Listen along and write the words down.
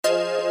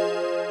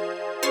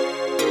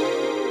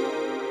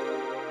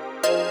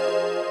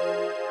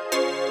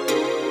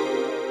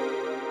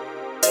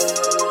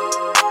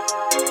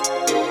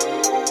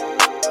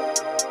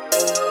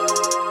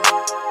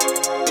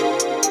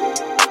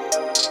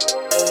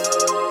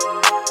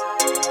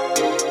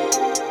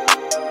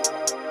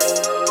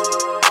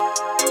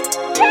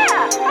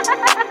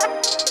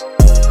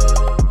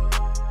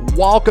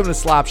Welcome to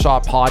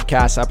Slapshot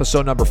Podcast,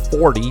 episode number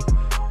 40.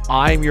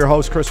 I'm your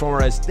host, Chris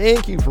Ramirez.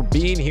 Thank you for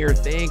being here.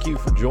 Thank you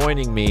for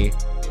joining me.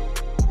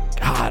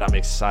 God, I'm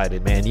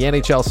excited, man. The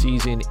NHL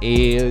season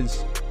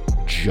is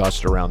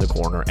just around the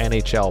corner.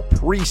 NHL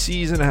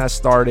preseason has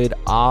started.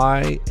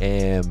 I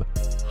am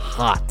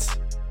hot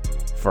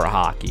for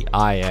hockey.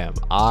 I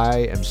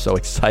am so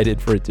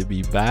excited for it to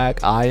be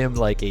back. I am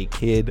like a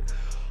kid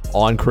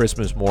on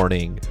Christmas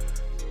morning.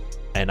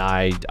 And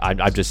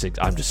I'm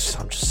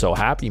just so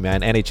happy, man.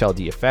 NHL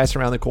DFS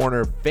around the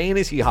corner.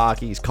 Fantasy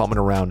hockey is coming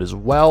around as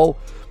well.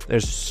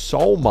 There's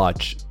so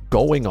much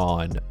going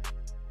on.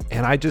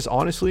 And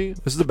honestly,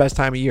 this is the best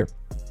time of year.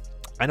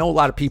 I know a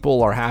lot of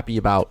people are happy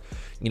about,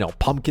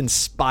 pumpkin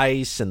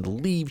spice and the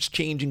leaves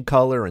changing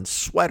color and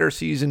sweater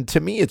season. To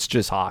me, it's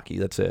just hockey.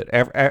 That's it.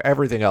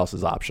 Everything else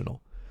is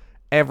optional.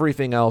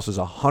 Everything else is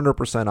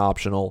 100%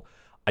 optional.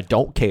 I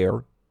don't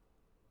care.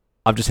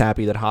 I'm just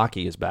happy that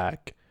hockey is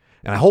back.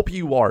 And I hope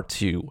you are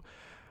too.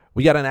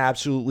 We got an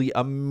absolutely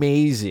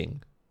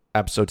amazing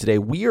episode today.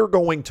 We are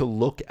going to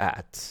look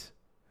at,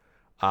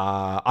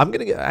 we're going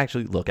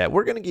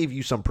to give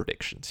you some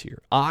predictions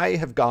here. I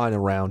have gone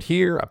around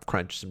here. I've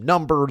crunched some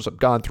numbers. I've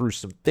gone through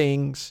some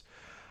things.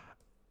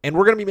 And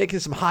we're going to be making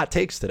some hot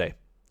takes today.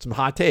 Some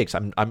hot takes.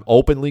 I'm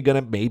openly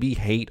going to maybe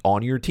hate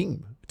on your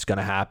team. It's going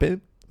to happen.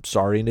 I'm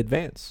sorry in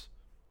advance.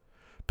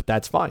 But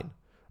that's fine.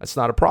 That's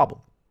not a problem.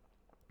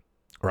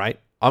 All right?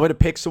 I'm going to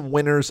pick some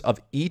winners of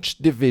each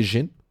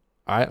division.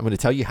 All right. I'm going to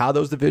tell you how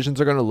those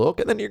divisions are going to look.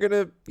 And then you're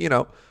going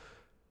to,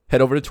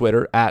 head over to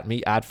Twitter at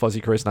me, at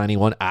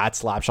FuzzyChris91, at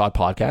Slapshot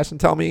Podcast, and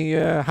tell me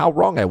how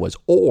wrong I was.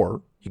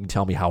 Or you can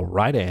tell me how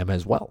right I am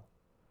as well.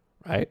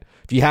 Right.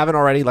 If you haven't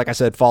already, like I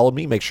said, followed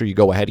me, make sure you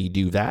go ahead and you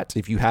do that.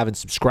 If you haven't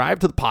subscribed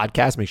to the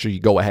podcast, make sure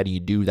you go ahead and you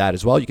do that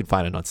as well. You can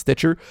find it on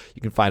Stitcher.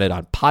 You can find it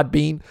on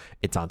Podbean.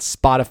 It's on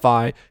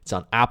Spotify. It's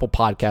on Apple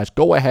Podcasts.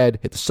 Go ahead,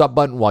 hit the sub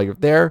button while you're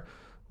there.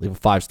 Leave a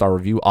 5-star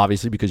review,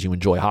 obviously, because you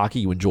enjoy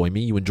hockey, you enjoy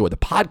me, you enjoy the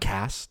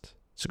podcast.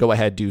 So go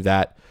ahead, do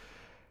that.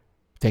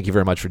 Thank you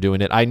very much for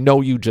doing it. I know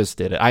you just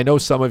did it. I know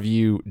some of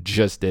you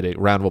just did it.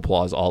 Round of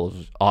applause,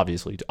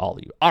 obviously, to all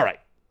of you. All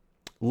right,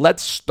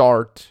 let's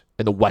start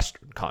in the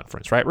Western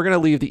Conference, right? We're going to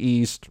leave the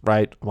East,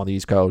 right? I'm on the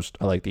East Coast.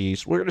 I like the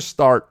East. We're going to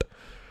start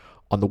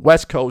on the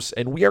West Coast,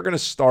 and we are going to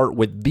start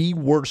with the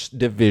worst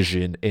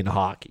division in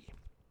hockey.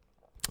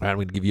 I'm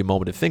going to give you a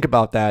moment to think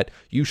about that.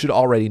 You should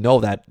already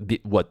know that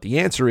what the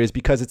answer is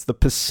because it's the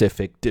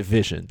Pacific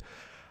Division.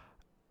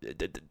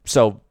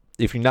 So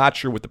if you're not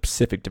sure what the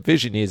Pacific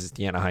Division is, it's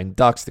the Anaheim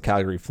Ducks, the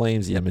Calgary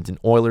Flames, the Edmonton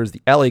Oilers,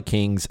 the LA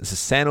Kings, the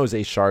San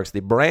Jose Sharks,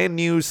 the brand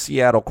new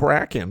Seattle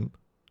Kraken,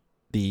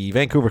 the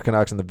Vancouver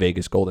Canucks, and the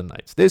Vegas Golden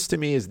Knights. This, to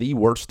me, is the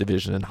worst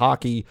division in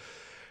hockey.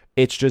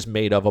 It's just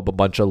made up of a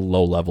bunch of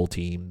low-level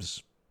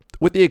teams,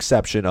 with the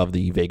exception of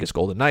the Vegas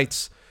Golden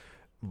Knights.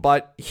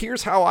 But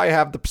here's how I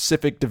have the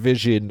Pacific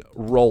Division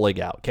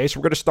rolling out. Okay, so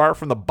we're going to start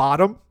from the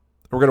bottom.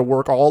 We're going to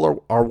work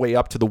all our way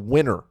up to the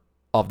winner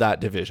of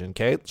that division.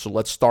 Okay, so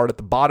let's start at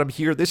the bottom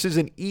here. This is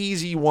an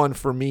easy one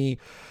for me.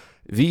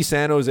 The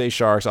San Jose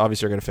Sharks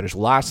obviously are going to finish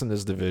last in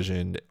this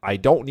division. I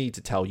don't need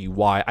to tell you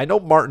why. I know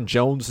Martin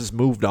Jones has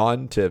moved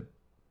on to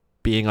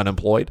being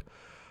unemployed.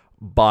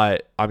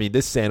 But,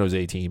 this San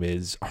Jose team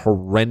is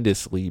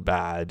horrendously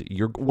bad.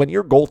 When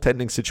your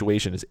goaltending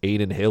situation is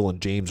Aiden Hill and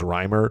James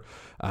Reimer,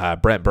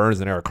 Brent Burns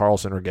and Erik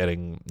Karlsson are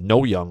getting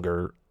no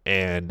younger.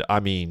 And,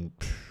 man,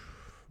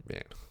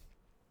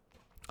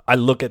 I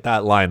look at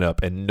that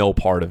lineup and no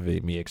part of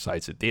me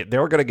excites it. They're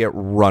going to get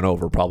run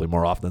over probably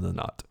more often than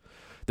not.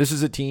 This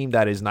is a team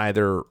that is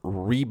neither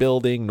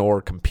rebuilding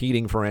nor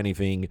competing for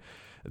anything.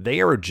 They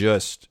are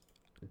just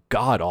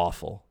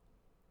god-awful.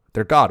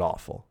 They're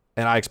god-awful.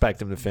 And I expect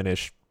them to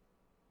finish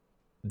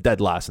dead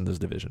last in this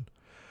division,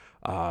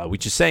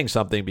 which is saying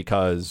something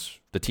because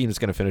the team that's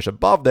going to finish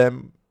above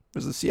them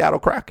is the Seattle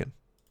Kraken.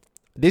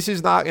 This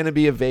is not going to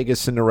be a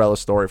Vegas Cinderella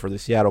story for the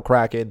Seattle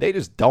Kraken. They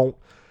just don't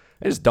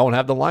have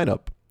the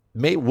lineup.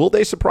 Will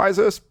they surprise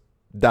us?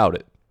 Doubt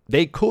it.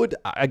 They could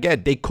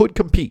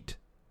compete.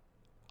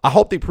 I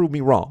hope they prove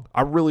me wrong.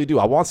 I really do.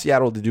 I want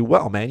Seattle to do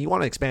well, man. You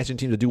want an expansion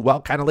team to do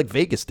well, kind of like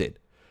Vegas did.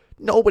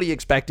 Nobody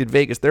expected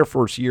Vegas their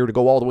first year to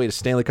go all the way to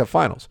Stanley Cup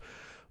Finals.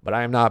 But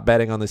I am not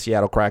betting on the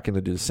Seattle Kraken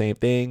to do the same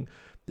thing.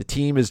 The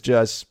team is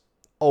just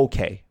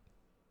okay,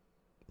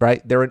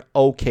 right? They're an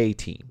okay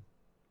team.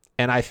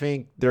 And I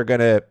think they're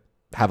going to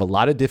have a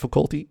lot of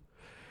difficulty,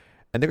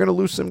 and they're going to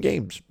lose some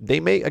games. They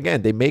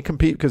may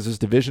compete because this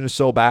division is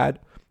so bad,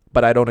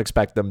 but I don't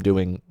expect them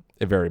doing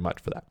very much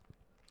for that.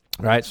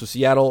 All right, so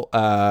Seattle,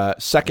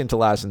 second to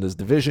last in this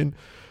division.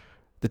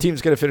 The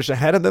team's going to finish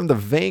ahead of them, the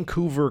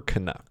Vancouver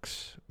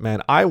Canucks.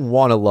 Man, I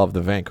want to love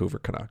the Vancouver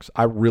Canucks.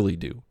 I really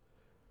do.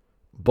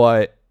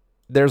 But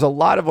there's a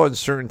lot of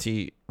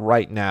uncertainty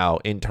right now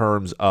in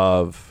terms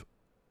of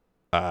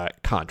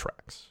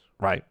contracts,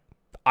 right?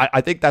 I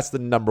think that's the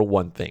number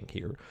one thing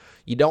here.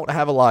 You don't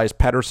have Elias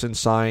Pettersson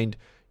signed.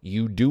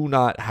 you do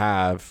not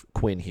have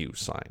Quinn Hughes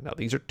signed. Now,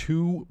 these are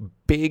two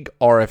big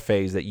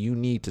RFAs that you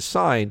need to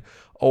sign.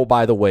 Oh,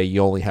 by the way,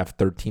 you only have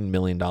 $13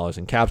 million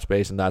in cap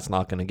space, and that's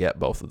not going to get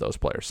both of those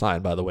players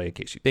signed, by the way, in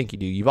case you think you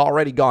do. You've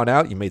already gone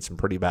out. You made some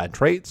pretty bad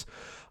trades.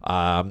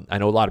 I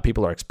know a lot of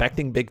people are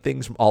expecting big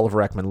things from Oliver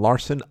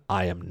Ekman-Larsson.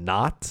 I am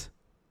not.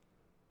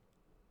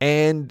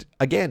 And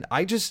again,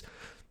 I just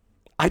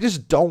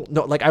don't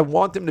know. Like, I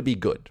want them to be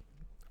good.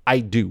 I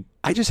do.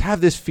 I just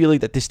have this feeling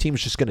that this team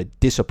is just going to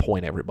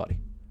disappoint everybody.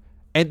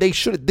 And they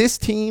should. This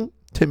team,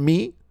 to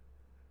me,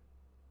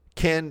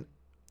 can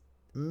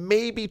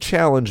maybe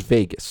challenge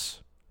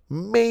Vegas.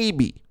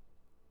 Maybe.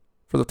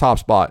 For the top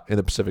spot in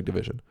the Pacific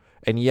Division.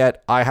 And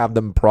yet, I have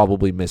them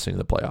probably missing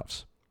the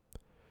playoffs.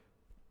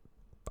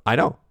 I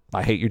know.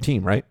 I hate your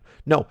team, right?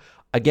 No.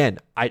 Again,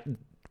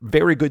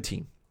 very good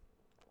team.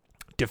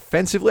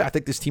 Defensively, I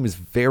think this team is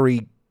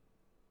very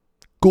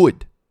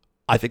good.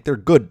 I think they're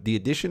good. The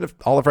addition of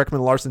Oliver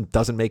Ekman-Larsson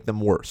doesn't make them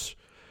worse,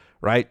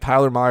 right?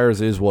 Tyler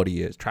Myers is what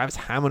he is. Travis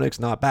Hamonick's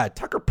not bad.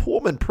 Tucker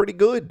Poolman, pretty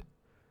good,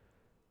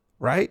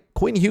 right?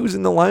 Quinn Hughes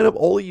in the lineup.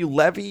 Olli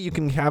Levy, you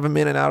can have him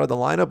in and out of the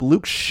lineup.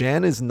 Luke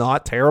Schenn is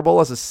not terrible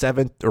as a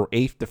 7th or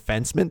 8th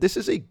defenseman. This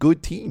is a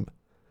good team.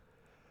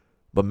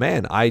 But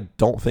man, I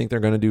don't think they're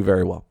going to do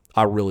very well.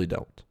 I really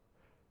don't.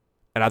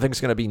 And I think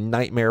it's going to be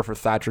nightmare for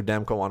Thatcher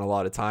Demko on a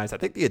lot of times. I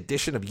think the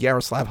addition of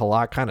Yaroslav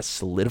Halak kind of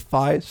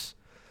solidifies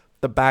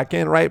the back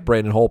end, right?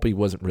 Braden Holtby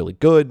wasn't really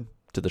good,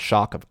 to the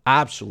shock of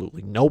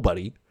absolutely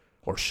nobody,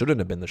 or shouldn't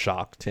have been the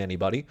shock to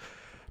anybody.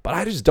 But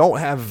I just don't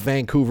have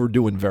Vancouver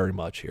doing very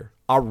much here.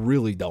 I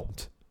really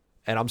don't.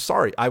 And I'm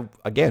sorry. I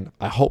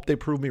hope they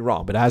prove me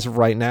wrong. But as of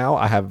right now,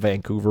 I have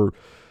Vancouver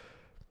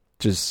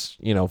just,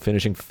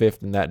 finishing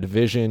 5th in that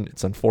division.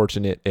 It's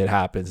unfortunate. It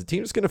happens. The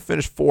team's going to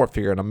finish 4th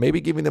here, and I'm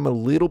maybe giving them a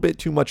little bit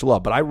too much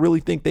love, but I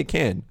really think they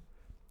can,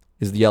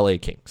 is the LA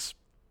Kings.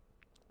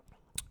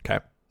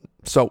 Okay.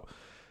 So,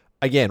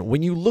 again,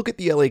 when you look at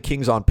the LA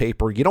Kings on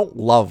paper, you don't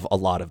love a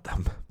lot of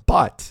them.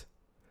 But,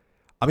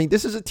 I mean,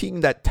 this is a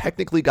team that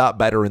technically got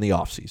better in the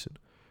offseason,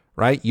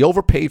 right? You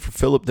overpaid for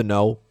Philip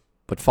Deneau,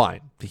 but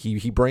fine.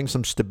 He brings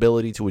some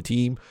stability to a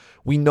team.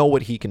 We know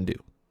what he can do,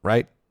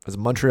 right? As a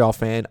Montreal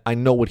fan, I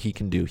know what he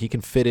can do. He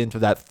can fit into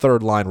that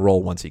third line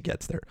role once he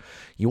gets there.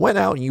 You went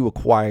out and you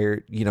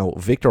acquired,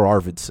 Victor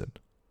Arvidsson,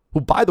 who,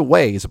 by the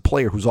way, is a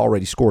player who's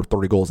already scored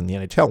 30 goals in the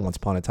NHL once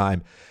upon a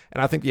time.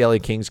 And I think the LA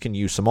Kings can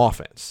use some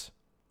offense,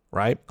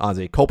 right?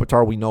 Anze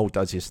Kopitar, we know,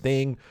 does his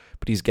thing,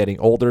 but he's getting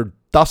older.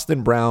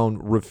 Dustin Brown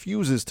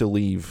refuses to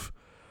leave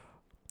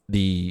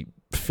the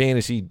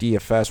fantasy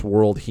DFS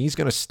world. He's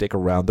going to stick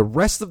around. The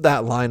rest of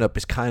that lineup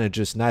is kind of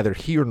just neither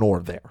here nor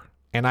there.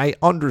 And I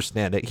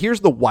understand it.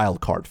 Here's the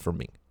wild card for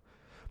me.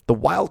 The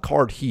wild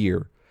card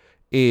here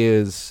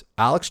is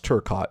Alex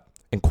Turcotte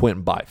and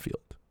Quentin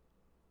Byfield.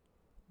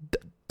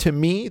 To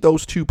me,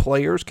 those two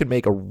players can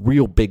make a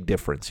real big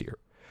difference here.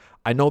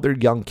 I know they're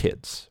young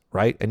kids,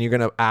 right? And you're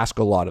going to ask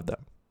a lot of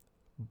them.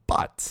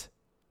 But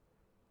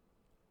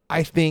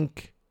I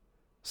think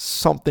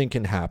something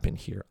can happen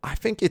here. I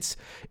think it's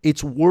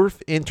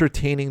worth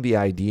entertaining the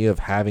idea of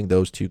having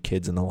those two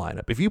kids in the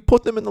lineup. If you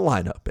put them in the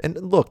lineup, and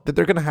look, that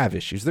they're going to have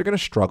issues. They're going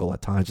to struggle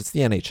at times. It's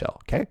the NHL,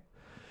 okay?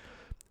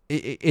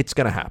 It's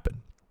going to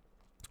happen.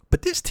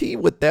 But this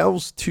team with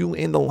those two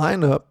in the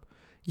lineup,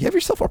 you have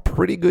yourself a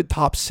pretty good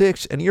top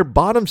 6, and your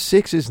bottom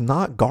 6 is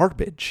not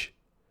garbage.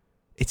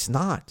 It's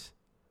not,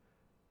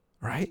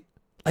 right?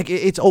 Like,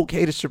 it's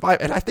okay to survive.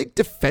 And I think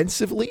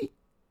defensively,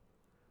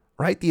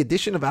 right, the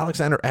addition of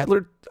Alexander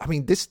Edler, I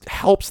mean, this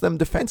helps them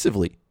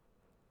defensively.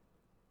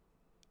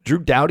 Drew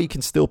Doughty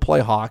can still play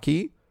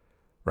hockey,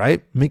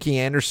 right? Mickey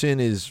Anderson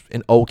is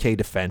an okay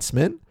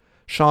defenseman.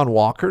 Sean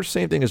Walker,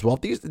 same thing as well.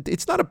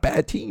 It's not a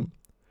bad team.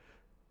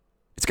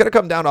 It's going to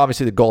come down to,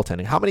 obviously, the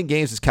goaltending. How many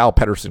games is Cal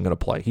Pettersson going to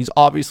play? He's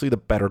obviously the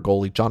better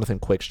goalie. Jonathan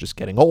Quick's just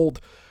getting old.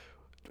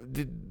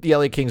 The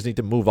LA Kings need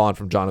to move on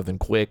from Jonathan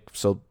Quick.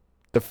 So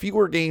the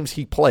fewer games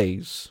he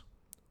plays,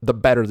 the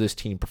better this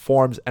team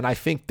performs. And I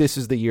think this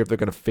is the year they're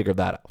going to figure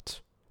that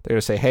out. They're going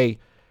to say, hey,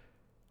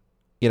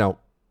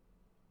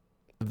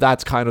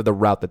 that's kind of the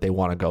route that they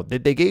want to go.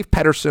 They gave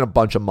Pettersson a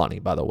bunch of money,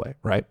 by the way,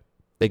 right?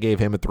 They gave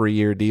him a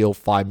 3-year deal,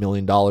 $5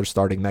 million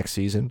starting next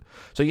season.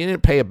 So you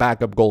didn't pay a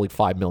backup goalie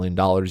 $5 million.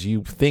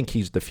 You think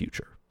he's the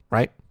future,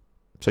 right?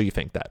 So you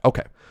think that.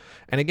 Okay.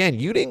 And again,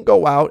 you didn't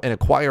go out and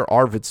acquire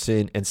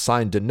Arvidsson and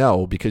sign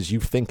Deneau because you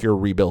think you're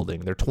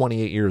rebuilding. They're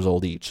 28 years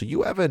old each. So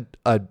you have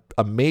a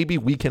maybe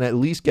we can at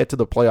least get to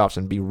the playoffs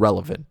and be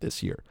relevant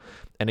this year.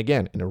 And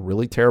again, in a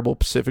really terrible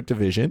Pacific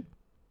Division,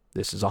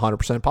 this is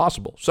 100%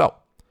 possible. So,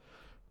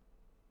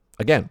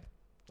 again,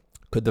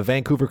 could the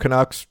Vancouver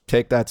Canucks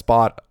take that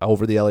spot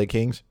over the LA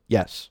Kings?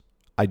 Yes,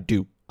 I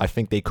do. I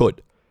think they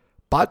could.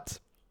 But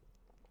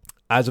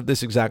as of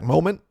this exact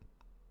moment,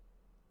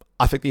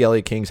 I think the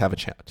LA Kings have a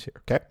chance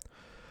here, okay?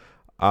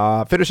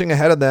 Finishing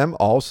ahead of them,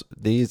 also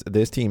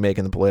this team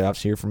making the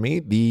playoffs here for me,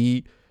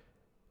 the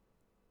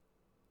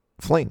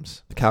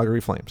Flames, the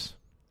Calgary Flames,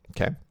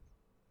 okay?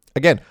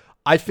 Again,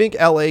 I think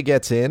LA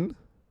gets in,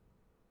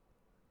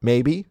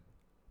 maybe.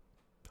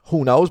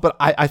 Who knows? But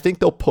I think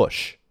they'll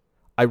push.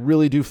 I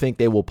really do think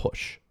they will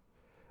push.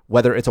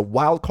 Whether it's a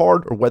wild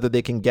card or whether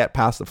they can get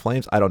past the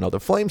Flames, I don't know. The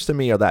Flames to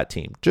me are that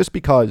team. Just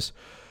because,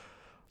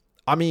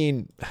 I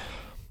mean,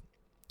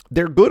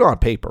 they're good on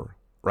paper,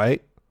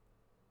 right?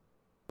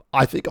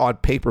 I think on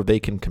paper they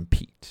can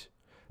compete.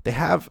 They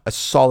have a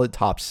solid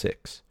top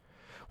six.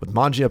 With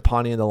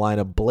Mangiapane in the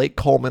lineup, Blake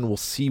Coleman will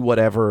see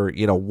whatever,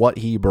 what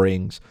he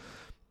brings.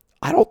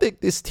 I don't think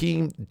this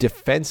team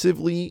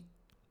defensively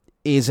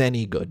is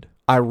any good.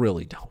 I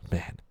really don't,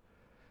 man.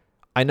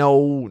 I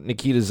know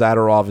Nikita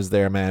Zadorov is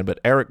there, man, but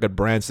Eric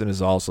Goodbranson is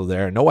also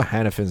there. Noah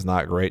Hannafin's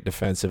not great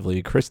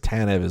defensively. Chris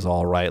Tanev is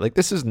all right. Like,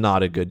 this is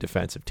not a good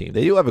defensive team.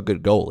 They do have a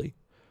good goalie,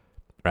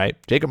 right?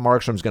 Jacob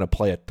Markstrom's going to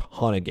play a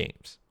ton of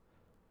games,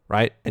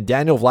 right? And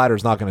Daniel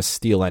Vladder's not going to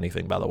steal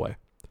anything, by the way.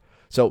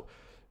 So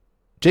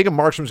Jacob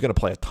Markstrom's going to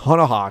play a ton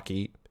of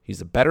hockey.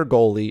 He's a better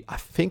goalie. I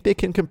think they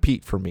can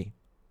compete for me.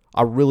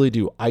 I really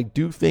do. I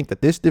do think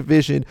that this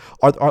division,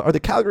 are the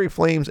Calgary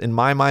Flames, in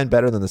my mind,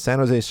 better than the San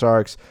Jose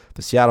Sharks,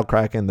 the Seattle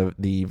Kraken,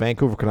 the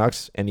Vancouver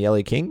Canucks, and the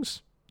LA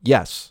Kings?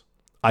 Yes,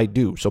 I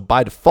do. So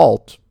by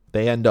default,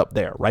 they end up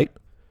there, right?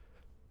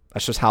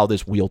 That's just how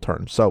this wheel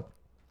turns. So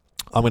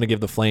I'm going to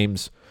give the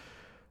Flames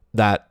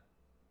that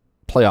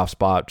playoff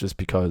spot just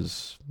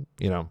because,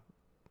 it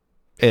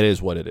is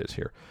what it is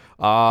here.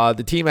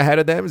 The team ahead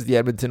of them is the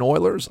Edmonton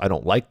Oilers. I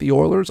don't like the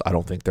Oilers. I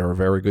don't think they're a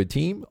very good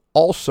team.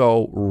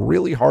 Also,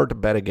 really hard to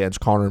bet against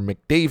Connor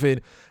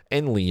McDavid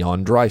and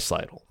Leon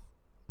Draisaitl.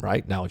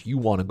 Right? Now, if you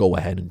want to go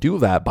ahead and do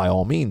that, by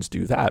all means,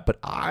 do that. But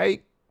I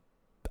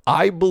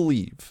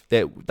believe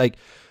that,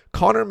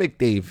 Connor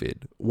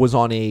McDavid was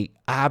on a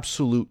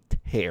absolute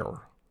tear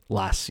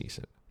last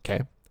season.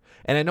 Okay?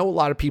 And I know a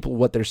lot of people,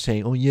 what they're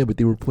saying, oh, yeah, but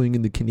they were playing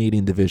in the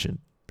Canadian division.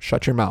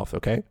 Shut your mouth,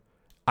 okay?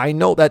 I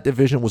know that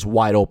division was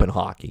wide open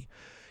hockey.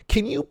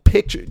 Can you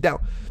picture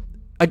now?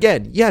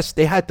 Again, yes,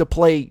 they had to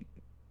play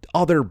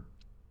other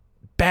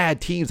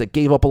bad teams that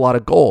gave up a lot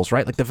of goals,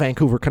 right? Like the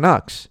Vancouver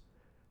Canucks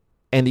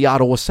and the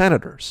Ottawa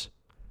Senators.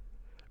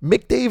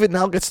 McDavid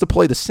now gets to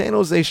play the San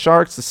Jose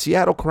Sharks, the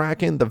Seattle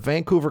Kraken, the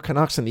Vancouver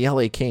Canucks, and the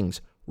LA Kings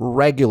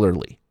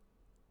regularly.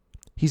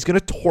 He's going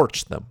to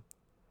torch them.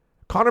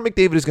 Connor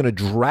McDavid is going to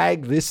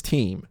drag this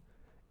team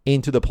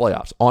into the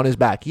playoffs on his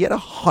back. He had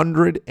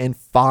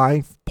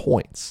 105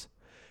 points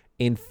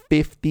in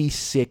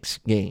 56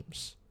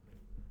 games.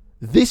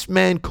 This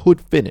man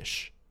could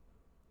finish,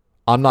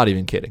 I'm not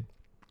even kidding,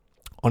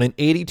 on an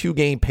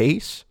 82-game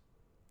pace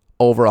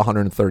over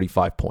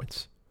 135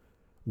 points.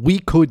 We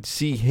could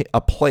see a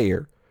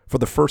player for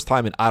the first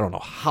time in I don't know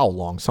how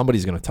long,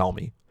 somebody's going to tell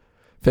me,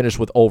 finish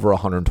with over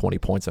 120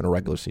 points in a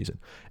regular season.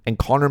 And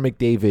Connor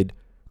McDavid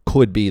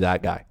could be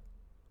that guy.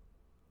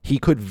 He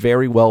could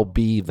very well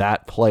be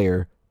that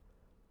player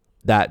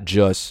that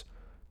just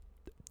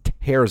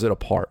tears it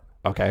apart,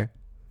 okay?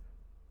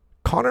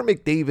 Connor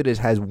McDavid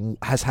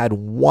has had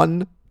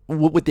one,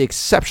 with the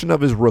exception of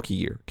his rookie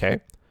year,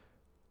 okay?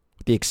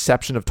 With the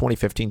exception of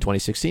 2015,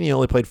 2016, he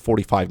only played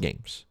 45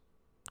 games,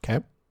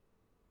 okay?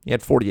 He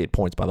had 48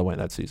 points, by the way, in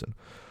that season.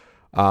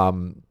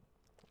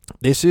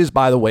 This is,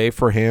 by the way,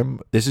 for him,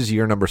 this is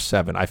year number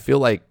 7. I feel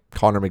like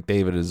Connor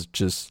McDavid is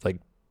just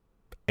like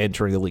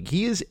entering the league.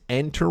 He is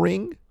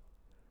entering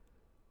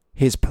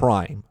his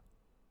prime.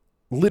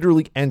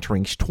 Literally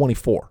entering. He's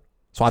 24.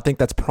 So I think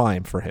that's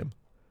prime for him.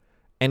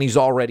 And he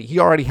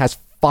already has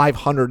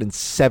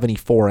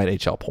 574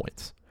 NHL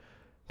points.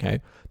 Okay?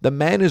 The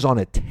man is on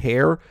a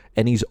tear,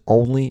 and he's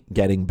only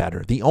getting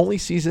better. The only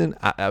season,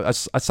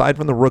 aside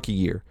from the rookie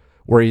year,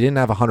 where he didn't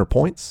have 100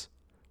 points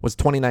was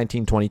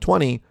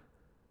 2019-2020.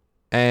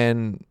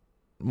 And,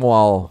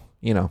 well,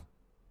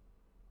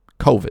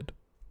 COVID.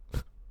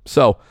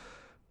 So,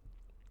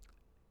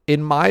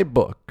 in my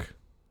book,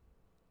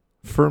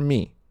 for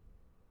me,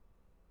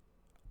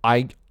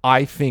 I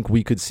think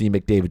we could see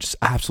McDavid just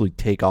absolutely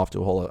take off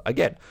to a whole...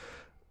 Again,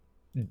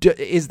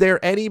 is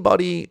there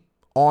anybody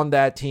on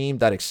that team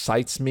that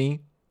excites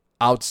me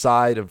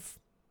outside of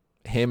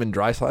him and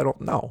Draisaitl?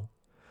 No.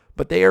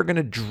 But they are going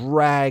to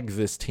drag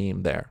this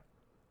team there,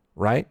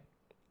 right?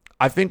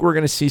 I think we're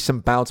going to see some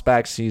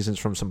bounce-back seasons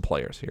from some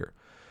players here.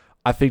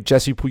 I think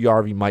Jesse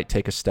Puljujarvi might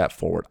take a step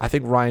forward. I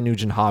think Ryan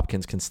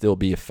Nugent-Hopkins can still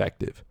be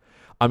effective.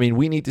 I mean,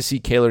 we need to see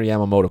Kailer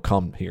Yamamoto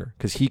come here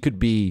because he could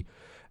be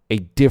a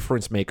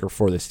difference maker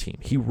for this team.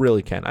 He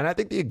really can. And I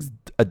think the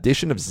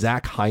addition of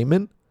Zach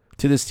Hyman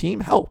to this team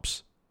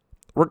helps,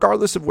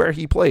 regardless of where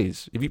he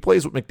plays. If he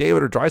plays with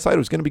McDavid or Draisaitl,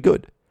 it's going to be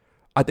good.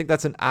 I think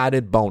that's an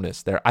added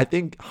bonus there. I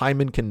think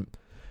Hyman can,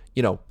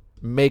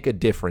 make a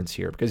difference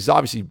here because he's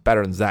obviously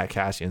better than Zach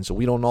Kassian. So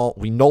we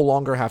no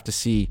longer have to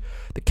see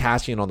the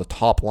Kassian on the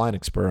top line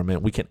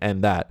experiment. We can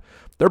end that.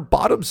 Their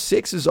bottom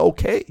 6 is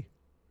okay,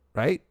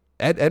 right?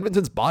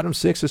 Edmonton's bottom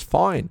 6 is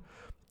fine.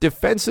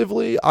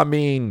 Defensively, I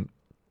mean,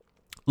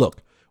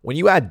 look, when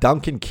you add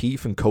Duncan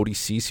Keith and Cody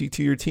Ceci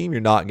to your team,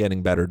 you're not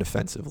getting better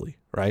defensively,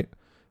 right?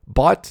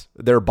 But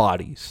they're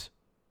bodies.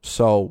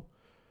 So,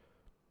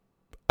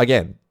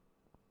 again,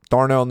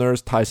 Darnell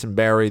Nurse, Tyson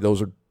Barrie,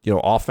 those are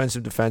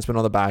offensive defensemen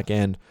on the back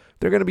end,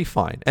 they're going to be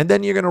fine. And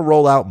then you're going to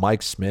roll out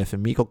Mike Smith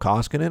and Mikko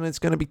Koskinen, and it's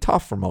going to be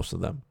tough for most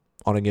of them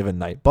on a given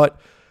night. But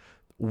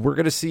we're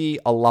going to see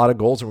a lot of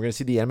goals, and we're going to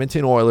see the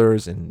Edmonton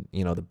Oilers and,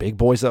 the big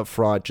boys up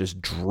front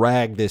just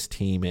drag this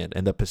team in.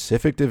 And the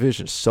Pacific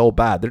Division is so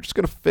bad, they're just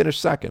going to finish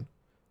second.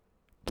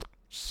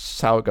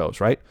 That's how it goes,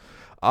 right?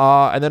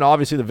 And then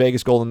obviously the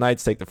Vegas Golden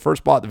Knights take the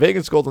first spot. The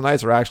Vegas Golden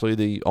Knights are actually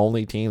the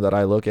only team that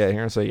I look at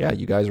here and say, yeah,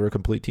 you guys are a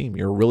complete team.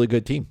 You're a really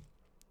good team.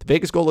 The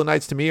Vegas Golden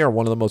Knights, to me, are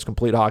one of the most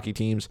complete hockey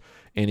teams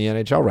in the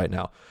NHL right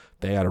now.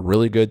 They had a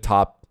really good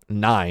top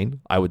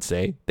 9, I would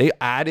say. They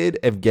added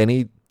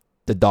Evgeny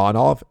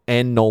Dadonov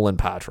and Nolan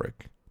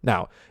Patrick.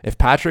 Now, if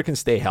Patrick can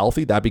stay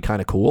healthy, that'd be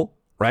kind of cool,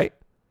 right?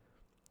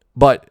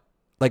 But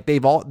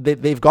they've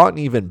gotten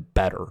even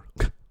better,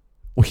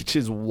 which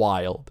is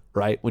wild,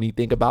 right? When you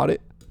think about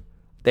it,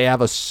 they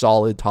have a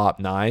solid top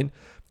 9.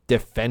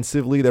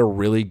 Defensively, they're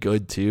really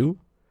good too.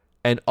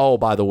 And oh,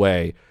 by the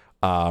way,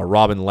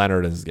 Robin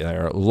Leonard is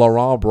there.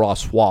 Laurent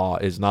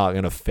Brossoit is not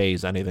going to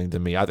phase anything to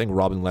me. I think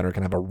Robin Leonard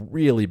can have a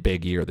really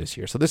big year this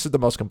year. So this is the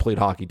most complete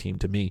hockey team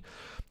to me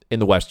in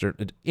the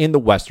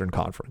Western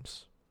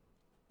Conference.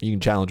 You can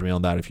challenge me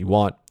on that if you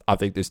want. I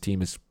think this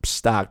team is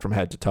stacked from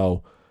head to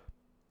toe.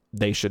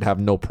 They should have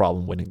no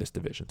problem winning this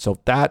division. So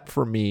that,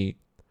 for me,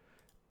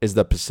 is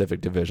the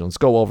Pacific Division. Let's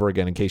go over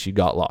again in case you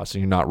got lost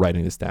and you're not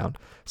writing this down.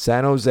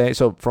 San Jose,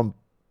 so from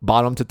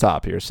bottom to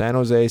top here, San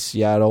Jose,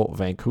 Seattle,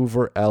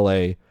 Vancouver,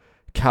 LA,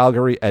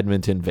 Calgary,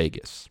 Edmonton,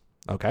 Vegas.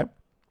 Okay?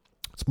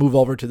 Let's move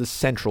over to the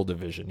Central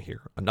Division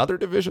here. Another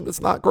division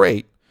that's not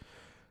great,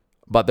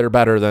 but they're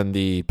better than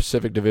the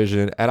Pacific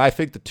Division. And I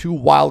think the 2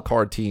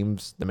 wildcard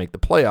teams that make the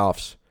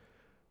playoffs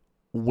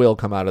will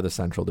come out of the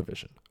Central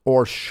Division,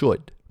 or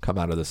should come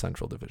out of the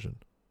Central Division.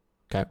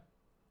 Okay?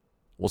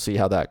 We'll see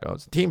how that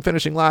goes. Team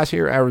finishing last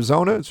here,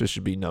 Arizona. So this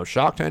should be no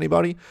shock to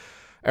anybody.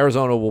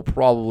 Arizona will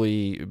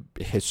probably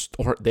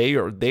they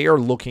are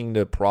looking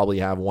to probably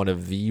have one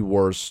of the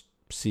worst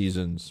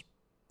seasons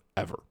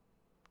ever.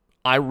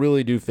 I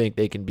really do think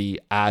they can be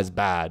as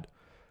bad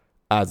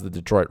as the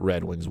Detroit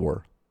Red Wings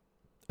were.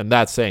 And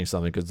that's saying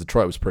something because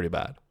Detroit was pretty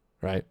bad,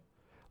 right?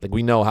 Like,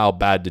 we know how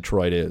bad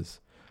Detroit is.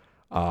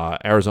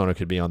 Arizona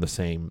could be on the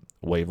same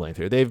wavelength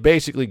here. They've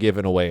basically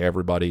given away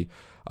everybody,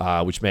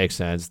 which makes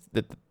sense.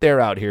 They're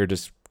out here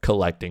just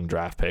collecting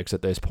draft picks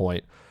at this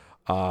point.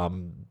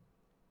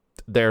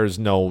 There's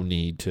no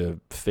need to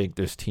think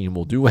this team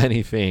will do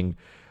anything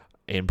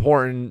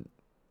important.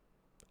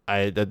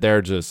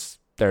 They're just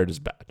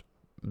bad.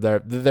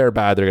 They're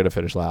bad. They're going to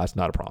finish last.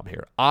 Not a problem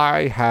here.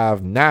 I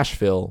have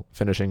Nashville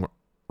finishing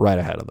right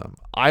ahead of them.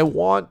 I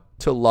want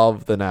to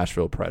love the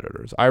Nashville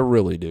Predators. I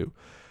really do.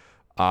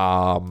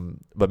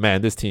 But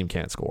man, this team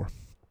can't score.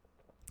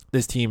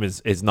 This team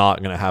is not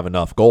going to have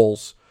enough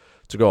goals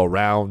to go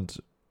around,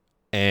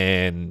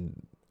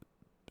 and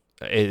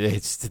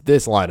this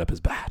lineup is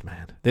bad,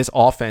 man. This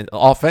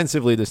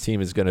offensively, this team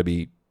is going to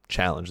be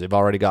challenged. They've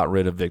already got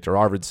rid of Victor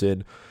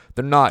Arvidsson.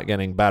 They're not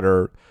getting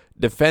better.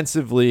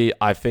 Defensively,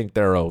 I think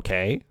they're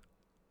okay.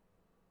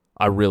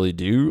 I really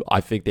do. I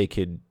think they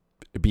could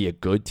be a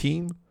good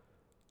team,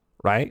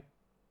 right?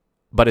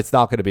 But it's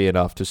not going to be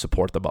enough to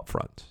support them up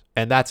front.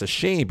 And that's a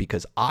shame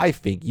because I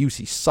think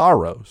UC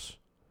Saros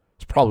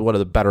is probably one of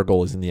the better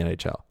goalies in the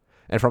NHL.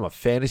 And from a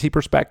fantasy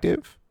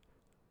perspective,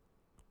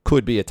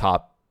 could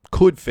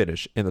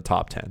finish in the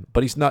top 10.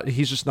 But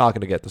he's just not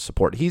going to get the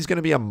support. He's going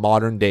to be a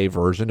modern day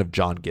version of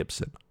John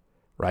Gibson,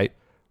 right?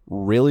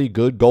 Really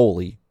good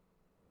goalie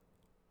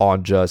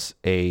on just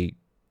a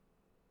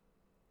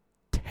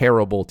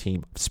terrible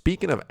team.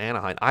 Speaking of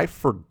Anaheim, I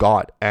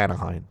forgot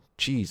Anaheim.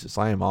 Jesus,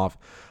 I am off.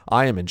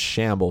 I am in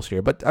shambles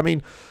here. But, I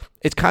mean,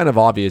 it's kind of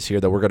obvious here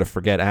that we're going to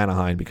forget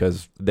Anaheim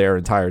because their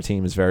entire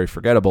team is very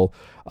forgettable.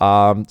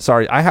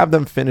 Sorry, I have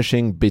them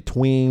finishing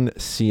between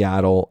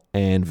Seattle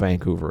and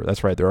Vancouver.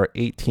 That's right. There are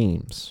 8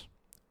 teams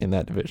in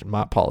that division.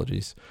 My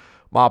apologies.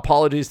 My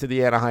apologies to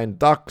the Anaheim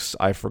Ducks.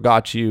 I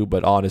forgot you,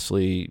 but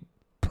honestly,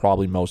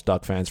 probably most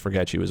Duck fans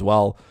forget you as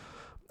well.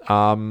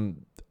 I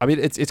mean,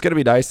 it's going to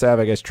be nice to have,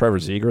 I guess, Trevor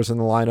Zegras in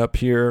the lineup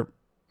here.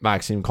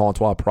 Maxime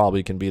Comtois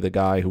probably can be the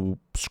guy who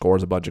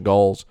scores a bunch of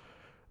goals.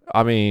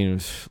 I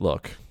mean,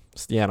 look,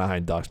 it's the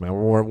Anaheim Ducks, man.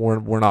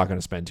 We're not going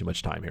to spend too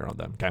much time here on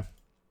them, okay?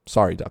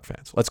 Sorry, Duck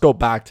fans. Let's go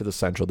back to the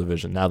Central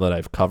Division now that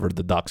I've covered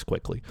the Ducks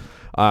quickly.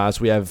 So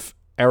we have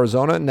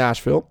Arizona and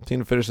Nashville. Team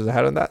that finishes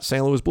ahead of that,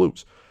 St. Louis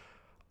Blues.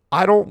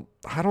 I don't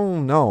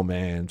know,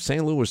 man.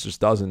 St. Louis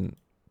just doesn't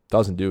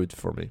do it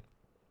for me.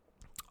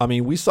 I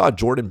mean, we saw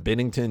Jordan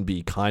Binnington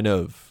be kind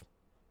of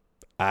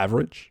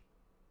average,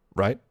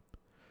 right?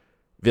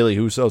 Ville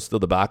Husso still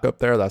the backup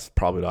there. That's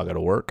probably not going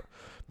to work.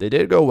 They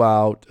did go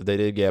out. They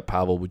did get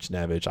Pavel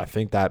Buchnevich. I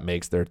think that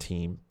makes their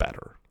team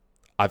better.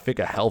 I think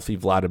a healthy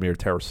Vladimir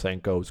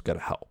Tarasenko is going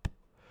to help.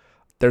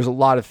 There's a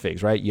lot of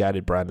things, right? You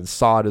added Brandon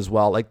Saad as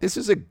well. Like, this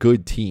is a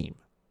good team.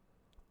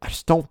 I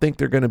just don't think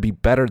they're going to be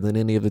better than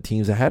any of the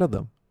teams ahead of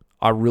them.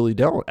 I really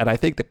don't. And I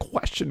think the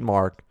question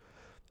mark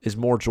is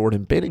more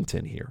Jordan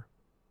Binnington here.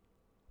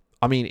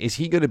 I mean, is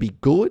he going to be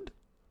good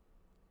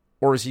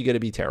or is he going to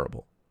be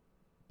terrible?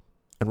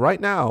 And right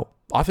now,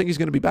 I think he's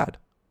going to be bad.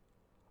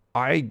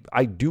 I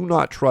do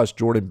not trust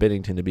Jordan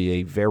Binnington to be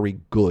a very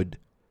good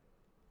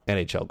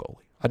NHL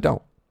goalie. I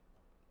don't.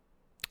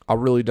 I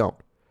really don't.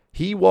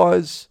 He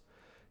was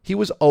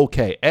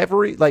okay.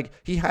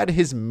 He had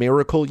his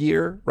miracle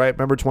year, right?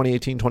 Remember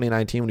 2018,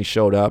 2019 when he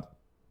showed up,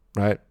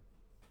 right?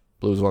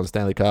 Blues won the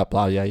Stanley Cup,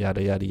 blah,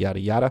 yada, yada, yada,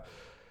 yada.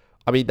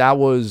 I mean, that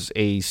was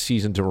a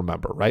season to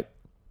remember, right?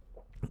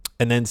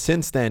 And then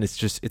since then,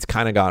 it's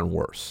kind of gotten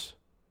worse,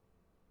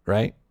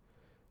 right?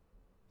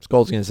 His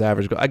goals against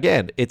average.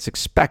 Again, it's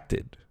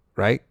expected,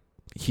 right?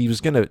 He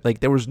was going to,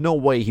 there was no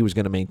way he was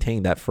going to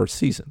maintain that first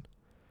season.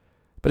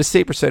 But his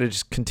save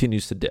percentage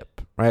continues to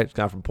dip, right? It's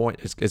gone from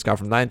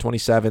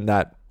 927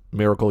 that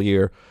miracle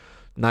year,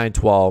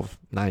 912,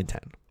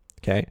 910.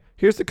 Okay.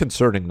 Here's the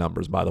concerning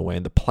numbers, by the way.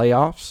 In the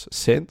playoffs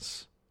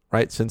since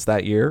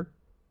that year,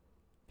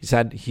 he's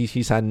had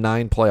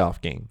 9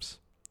 playoff games.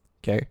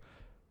 Okay.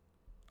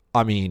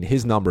 I mean,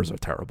 his numbers are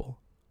terrible.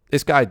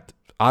 This guy,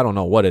 I don't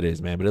know what it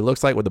is, man, but it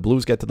looks like when the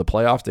Blues get to the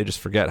playoffs, they just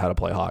forget how to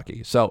play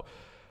hockey. So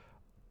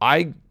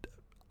I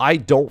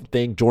don't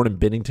think Jordan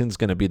Binnington's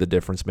going to be the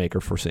difference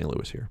maker for St.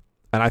 Louis here.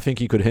 And I think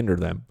he could hinder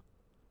them.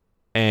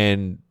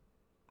 And,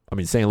 I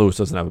mean, St. Louis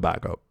doesn't have a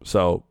backup.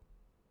 So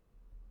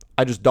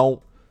I just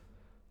don't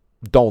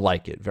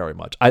like it very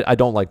much. I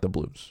don't like the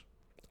Blues.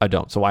 I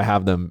don't. So I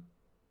have them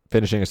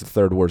finishing as the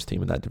third worst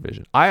team in that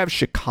division. I have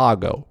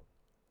Chicago,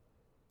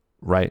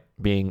 right,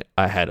 being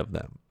ahead of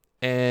them.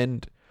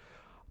 And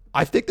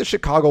I think the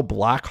Chicago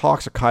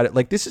Blackhawks are kind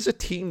of this is a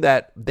team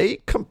that they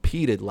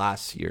competed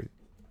last year,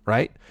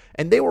 right?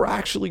 And they were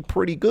actually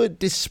pretty good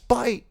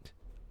despite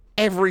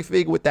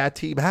everything with that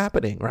team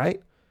happening,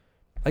 right?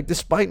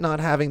 Despite not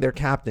having their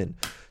captain,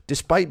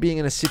 despite being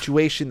in a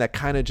situation that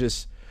kind of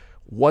just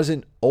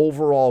wasn't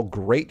overall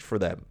great for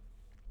them.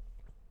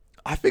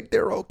 I think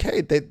they're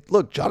okay.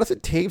 Jonathan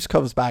Toews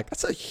comes back.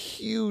 That's a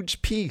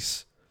huge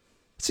piece.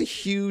 It's a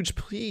huge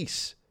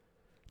piece.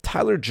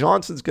 Tyler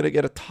Johnson's going to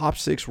get a top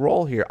 6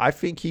 role here. I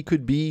think he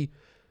could be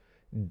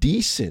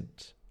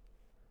decent.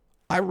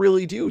 I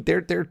really do.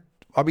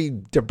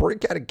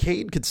 DeBrincat and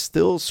Kane could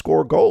still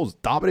score goals.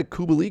 Dominic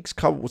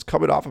Kubalik was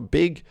coming off a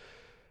big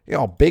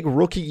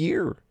rookie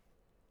year.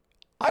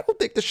 I don't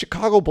think the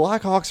Chicago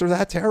Blackhawks are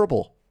that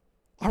terrible.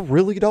 I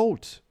really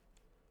don't.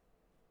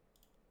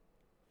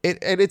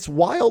 It's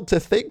wild to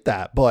think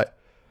that, but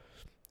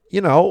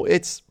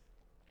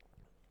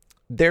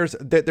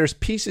there's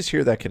pieces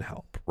here that can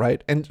help,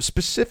 right? And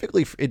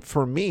specifically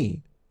for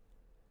me,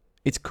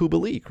 it's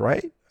Kubalik,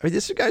 right? I mean,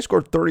 this guy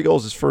scored 30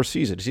 goals his first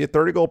season. Is he a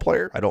 30-goal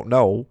player? I don't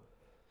know.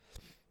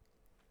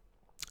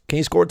 Can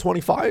he score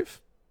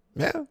 25?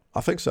 Yeah, I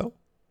think so.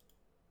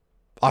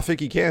 I think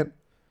he can,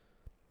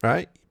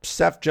 right?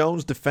 Seth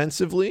Jones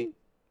defensively,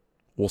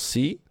 we'll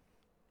see,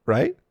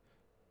 right?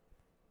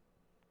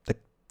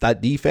 That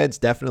defense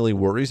definitely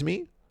worries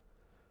me.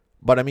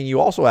 But, I mean, you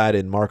also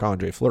added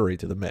Marc-Andre Fleury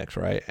to the mix,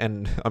 right?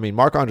 And, I mean,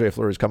 Marc-Andre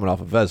Fleury is coming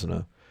off of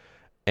Vezina.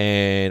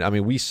 And, I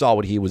mean, we saw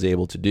what he was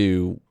able to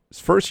do his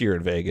first year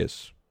in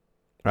Vegas,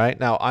 right?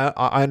 Now,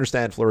 I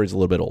understand Fleury's a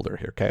little bit older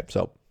here, okay?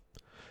 So,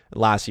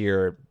 last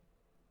year,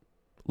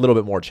 a little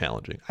bit more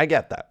challenging. I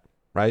get that,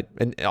 right?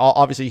 And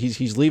obviously,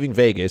 he's leaving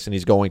Vegas and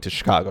he's going to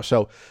Chicago.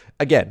 So,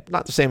 again,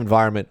 not the same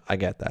environment. I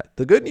get that.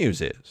 The good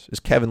news is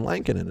Kevin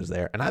Lankinen is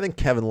there. And I think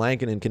Kevin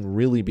Lankinen can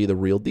really be the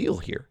real deal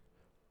here.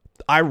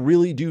 I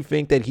really do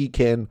think that he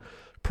can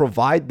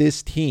provide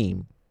this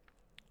team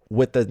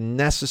with the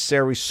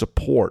necessary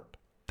support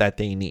that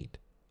they need.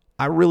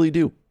 I really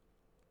do.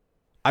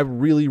 I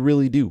really,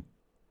 really do.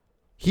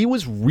 He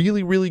was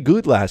really, really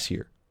good last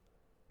year.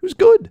 He was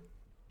good.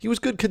 He was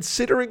good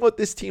considering what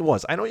this team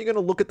was. I know you're going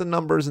to look at the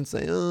numbers and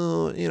say,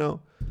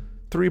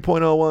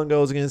 3.01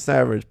 goals against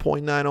average,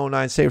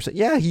 .909 saves.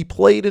 Yeah, he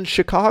played in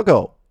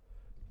Chicago.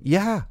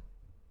 Yeah.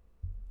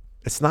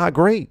 It's not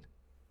great.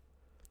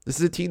 This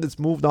is a team that's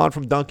moved on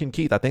from Duncan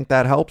Keith. I think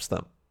that helps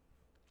them.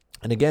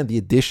 And again, the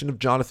addition of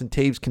Jonathan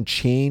Toews can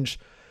change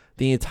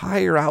the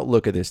entire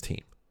outlook of this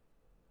team.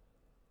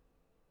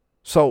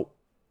 So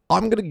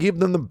I'm going to give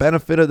them the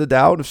benefit of the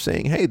doubt of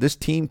saying, hey, this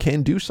team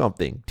can do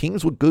something.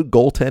 Teams with good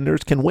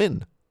goaltenders can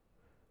win.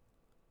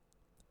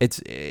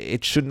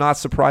 It should not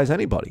surprise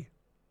anybody.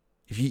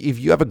 If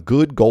you have a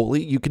good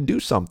goalie, you can do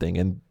something,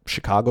 and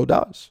Chicago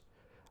does.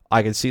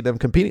 I can see them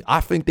competing.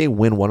 I think they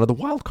win one of the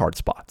wild card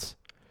spots.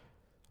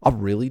 I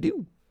really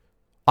do.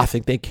 I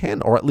think they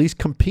can, or at least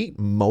compete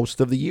most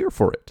of the year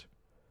for it.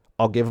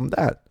 I'll give them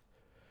that.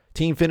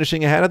 Team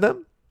finishing ahead of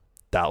them,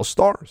 Dallas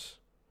Stars.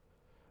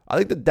 I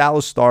think the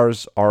Dallas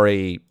Stars are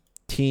a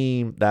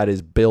team that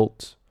is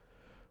built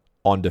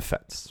on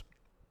defense.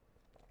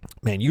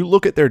 Man, you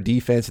look at their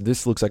defense, and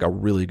this looks like a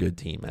really good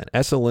team, man.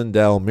 Esa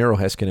Lindell, Miro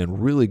Heiskanen,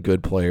 really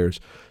good players.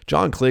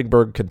 John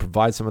Klingberg can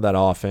provide some of that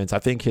offense. I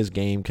think his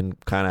game can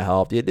kind of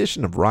help. The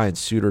addition of Ryan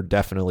Suter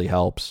definitely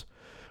helps.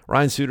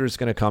 Ryan Suter is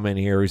going to come in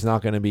here. He's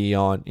not going to be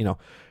on,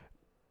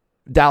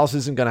 Dallas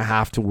isn't going to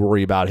have to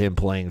worry about him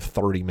playing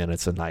 30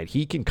 minutes a night.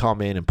 He can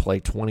come in and play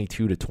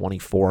 22 to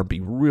 24 and be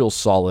real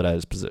solid at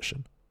his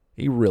position.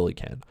 He really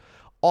can.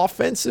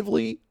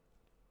 Offensively,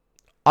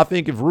 I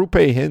think if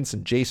Roope Hintz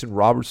and Jason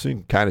Robertson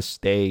can kind of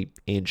stay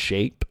in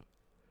shape,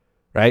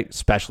 right?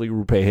 Especially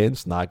Roope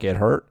Hintz, not get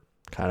hurt,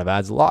 kind of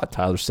adds a lot.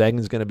 Tyler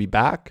Seguin's going to be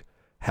back,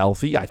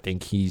 healthy. I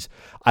think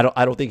I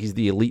don't think he's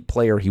the elite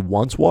player he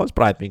once was,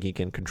 but I think he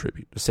can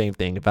contribute. The same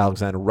thing. If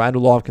Alexander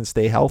Radulov can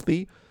stay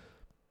healthy,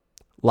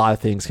 a lot of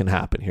things can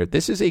happen here.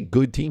 This is a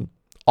good team.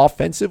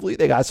 Offensively,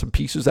 they got some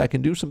pieces that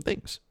can do some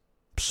things.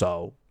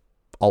 So,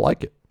 I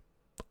like it.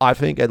 I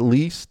think at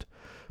least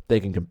they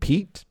can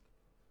compete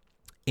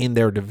in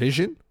their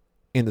division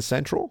in the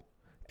Central.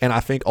 And I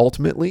think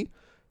ultimately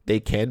they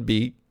can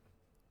be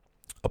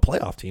a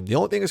playoff team. The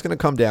only thing it's going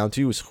to come down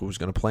to is who's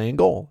going to play in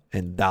goal.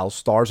 And Dallas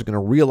Stars are going to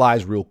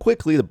realize real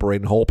quickly that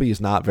Braden Holtby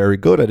is not very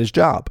good at his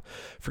job.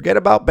 Forget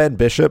about Ben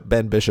Bishop.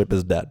 Ben Bishop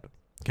is dead.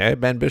 Okay,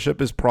 Ben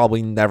Bishop is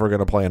probably never going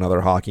to play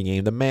another hockey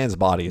game. The man's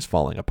body is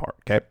falling apart.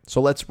 Okay,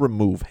 so let's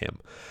remove him.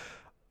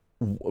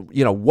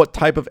 What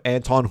type of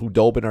Anton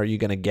Khudobin are you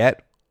going to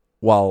get?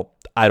 Well,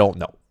 I don't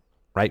know.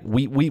 Right?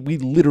 We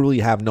literally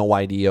have no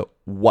idea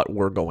what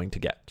we're going to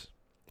get.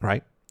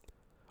 Right?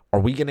 Are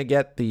we going to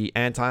get the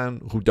Anton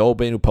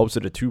Khudobin who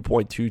posted a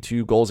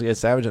 2.22 goals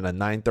against average and a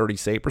 .930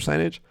 save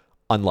percentage?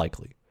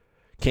 Unlikely.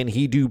 Can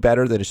he do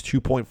better than his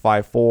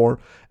 2.54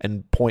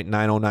 and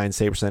 .909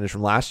 save percentage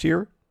from last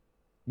year?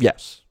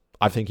 Yes,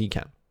 I think he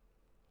can.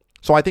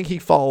 So I think he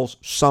falls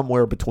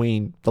somewhere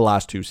between the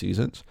last two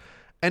seasons,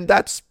 and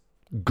that's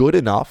good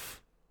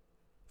enough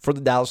for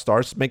the Dallas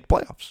Stars to make the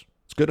playoffs.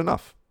 It's good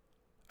enough.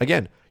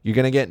 Again, you're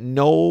going to get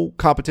no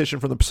competition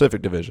from the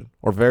Pacific Division,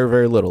 or very,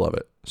 very little of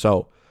it.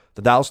 So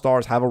the Dallas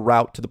Stars have a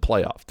route to the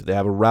playoff. Do they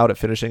have a route at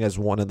finishing as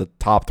one of the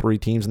top three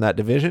teams in that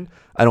division?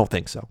 I don't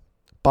think so.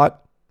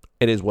 But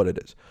it is what it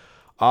is.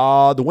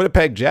 The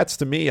Winnipeg Jets,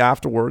 to me,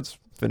 afterwards,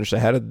 finished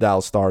ahead of the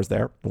Dallas Stars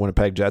there. The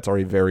Winnipeg Jets are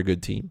a very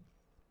good team.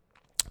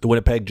 The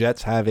Winnipeg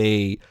Jets have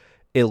a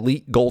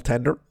elite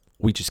goaltender,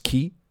 which is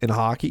key in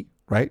hockey,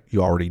 right?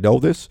 You already know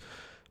this.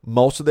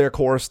 Most of their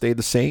core stayed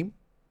the same,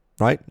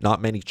 right?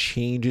 Not many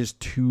changes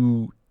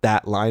to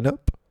that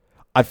lineup.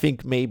 I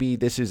think maybe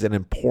this is an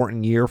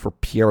important year for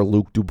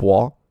Pierre-Luc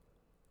Dubois,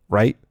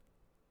 right?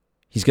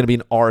 He's going to be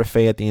an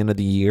RFA at the end of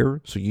the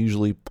year. So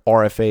usually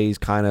RFAs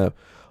kind of,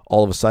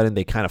 all of a sudden,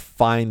 they kind of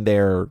find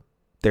their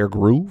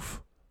groove,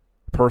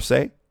 per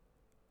se.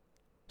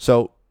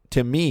 So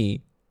to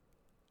me,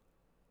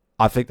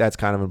 I think that's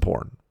kind of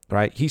important,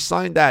 right? He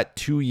signed that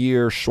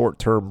 2-year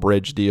short-term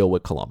bridge deal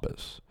with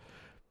Columbus.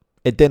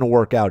 It didn't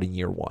work out in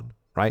year one,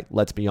 right?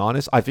 Let's be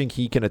honest. I think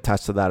he can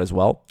attest to that as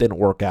well. Didn't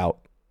work out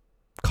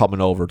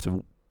coming over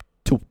to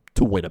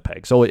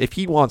Winnipeg. So if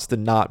he wants to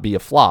not be a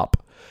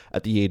flop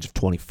at the age of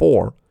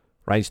 24,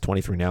 right? He's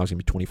 23 now. He's going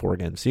to be 24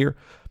 again this year.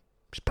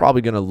 He's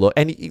probably going to look.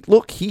 And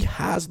he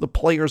has the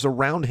players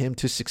around him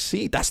to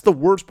succeed. That's the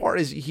worst part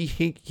is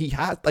he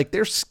has, like,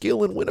 there's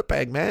skill in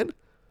Winnipeg, man.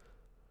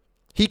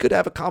 He could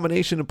have a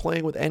combination of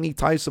playing with any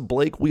types of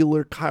Blake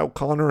Wheeler, Kyle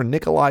Connor, and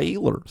Nikolai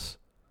Ehlers.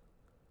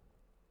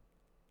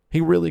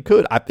 He really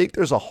could. I think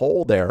there's a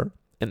hole there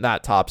in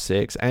that top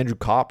six. Andrew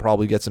Kopp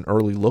probably gets an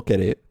early look at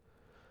it.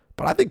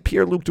 But I think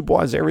Pierre-Luc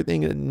Dubois has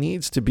everything it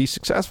needs to be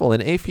successful.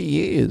 And if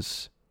he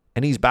is,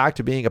 and he's back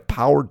to being a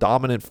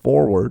power-dominant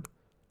forward,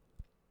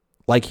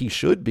 like he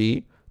should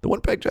be, the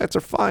Winnipeg Jets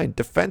are fine.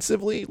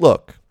 Defensively,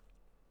 look,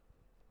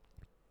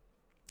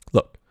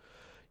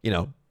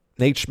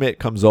 Nate Schmidt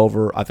comes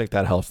over. I think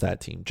that helps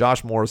that team.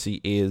 Josh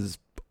Morrissey is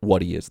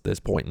what he is at this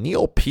point.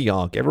 Neil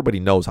Pionk, everybody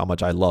knows how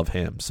much I love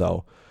him.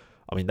 So,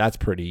 I mean, that's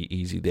pretty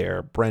easy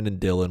there. Brendan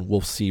Dillon,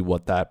 we'll see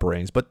what that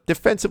brings. But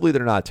defensively,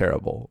 they're not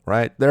terrible,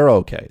 right? They're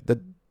okay.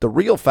 The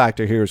real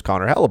factor here is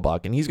Connor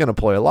Hellebuck, and he's going to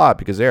play a lot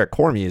because Eric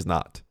Cormier is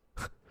not,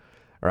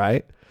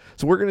 right?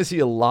 So we're going to see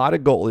a lot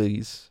of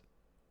goalies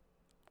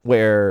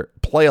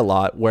play a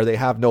lot where they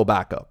have no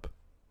backup.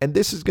 And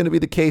this is going to be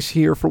the case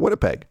here for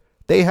Winnipeg.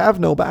 They have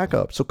no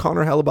backup. So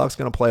Connor Hellebuck's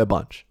going to play a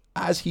bunch.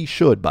 As he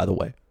should, by the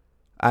way.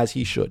 As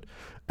he should.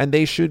 And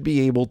they should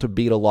be able to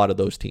beat a lot of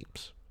those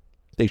teams.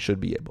 They should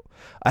be able.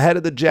 Ahead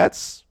of the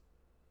Jets,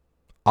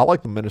 I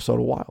like the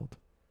Minnesota Wild.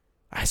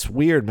 That's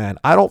weird, man.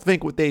 I don't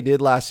think what they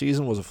did last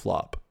season was a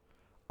flop.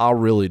 I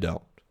really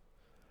don't.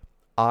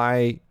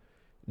 I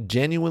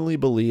genuinely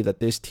believe that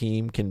this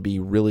team can be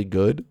really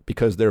good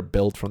because they're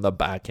built from the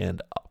back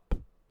end up.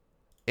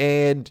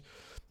 And,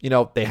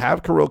 they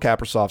have Kirill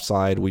Kaprizov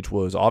signed, which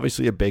was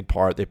obviously a big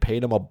part. They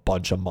paid him a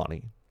bunch of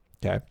money.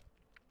 Okay.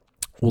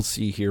 We'll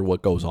see here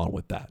what goes on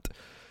with that.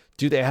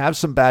 Do they have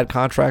some bad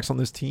contracts on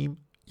this team?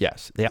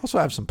 Yes. They also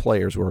have some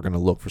players who are going to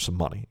look for some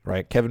money,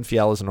 right? Kevin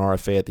Fiala is an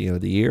RFA at the end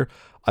of the year.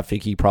 I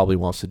think he probably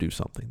wants to do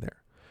something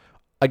there.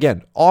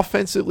 Again,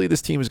 offensively,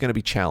 this team is going to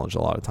be challenged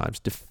a lot of times.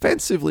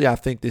 Defensively, I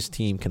think this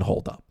team can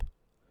hold up.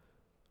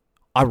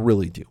 I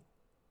really do.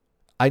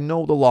 I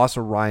know the loss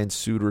of Ryan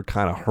Suter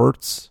kind of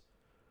hurts.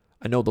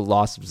 I know the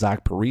loss of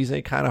Zach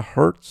Parise kind of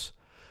hurts.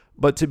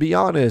 But to be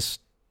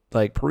honest,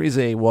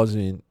 Parise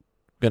wasn't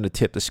going to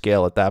tip the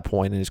scale at that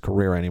point in his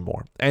career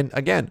anymore. And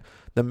again,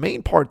 the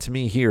main part to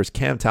me here is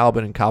Cam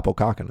Talbot and Kaapo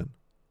Kähkönen.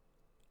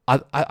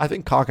 I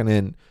think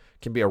Kähkönen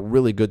can be a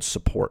really good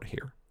support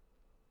here.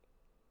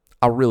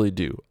 I really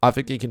do. I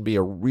think he can be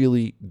a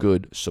really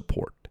good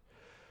support.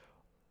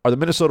 Are the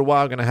Minnesota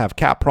Wild going to have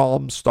cap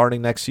problems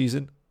starting next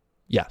season?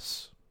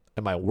 Yes.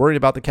 Am I worried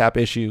about the cap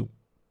issue?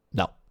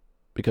 No,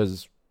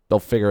 because they'll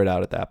figure it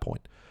out at that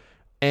point.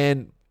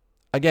 And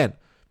again,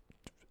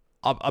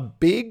 a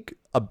big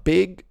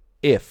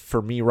if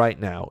for me right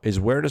now is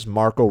where does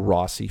Marco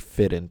Rossi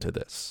fit into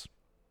this?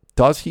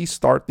 Does he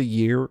start the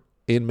year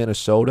in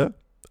Minnesota?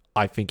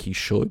 I think he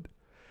should.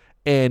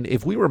 And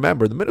if we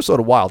remember, the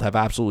Minnesota Wild have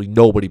absolutely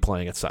nobody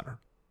playing at center.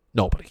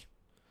 Nobody.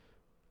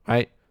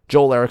 Right?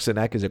 Joel Eriksson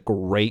Ek is a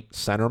great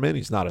centerman.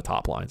 He's not a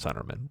top-line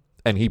centerman.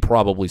 And he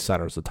probably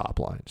centers the top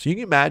line. So you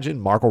can imagine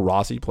Marco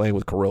Rossi playing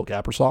with Kirill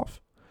Kaprizov.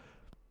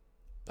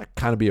 That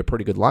kind of be a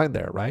pretty good line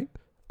there, right?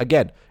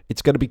 Again,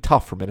 it's going to be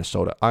tough for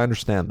Minnesota. I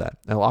understand that.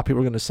 And a lot of people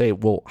are going to say,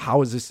 well,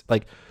 how is this?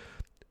 Like,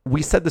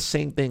 we said the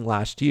same thing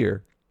last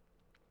year,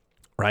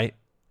 right?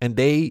 And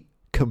they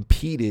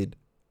competed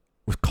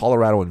with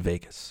Colorado and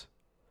Vegas.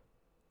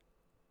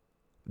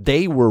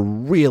 They were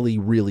really,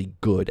 really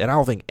good. And I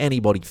don't think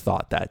anybody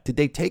thought that. Did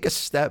they take a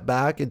step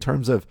back in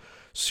terms of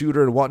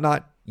Suter and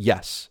whatnot?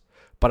 Yes.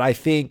 But I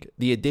think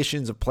the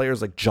additions of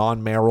players like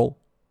John Merrill,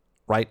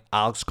 right?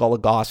 Alex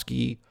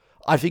Goligoski,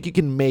 I think you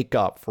can make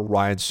up for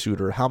Ryan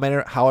Suter,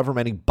 however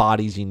many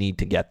bodies you need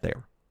to get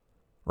there,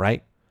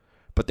 right?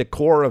 But the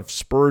core of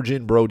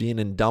Spurgeon, Brodin,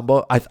 and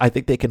Dumba, I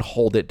think they can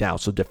hold it down.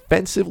 So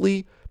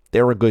defensively,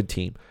 they're a good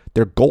team.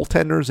 Their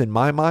goaltenders, in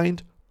my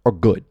mind, are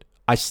good.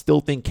 I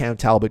still think Cam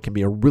Talbot can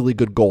be a really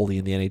good goalie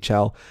in the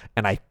NHL,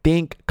 and I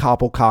think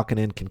Kaapo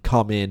Kähkönen can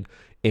come in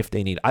if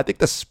they need. I think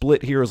the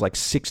split here is like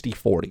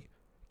 60-40,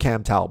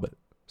 Cam Talbot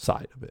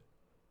side of it.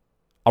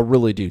 I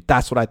really do.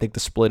 That's what I think the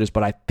split is,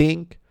 but I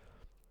think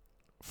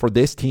for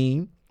this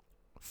team,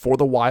 for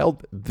the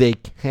Wild, they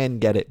can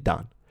get it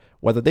done.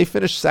 Whether they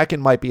finish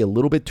second might be a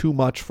little bit too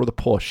much for the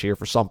push here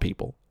for some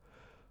people,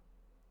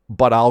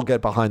 but I'll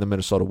get behind the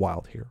Minnesota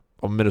Wild here.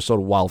 I'm a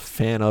Minnesota Wild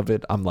fan of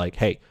it. I'm like,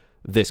 hey,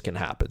 this can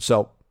happen.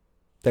 So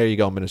there you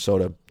go,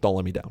 Minnesota. Don't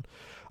let me down.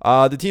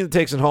 The team that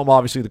takes it home,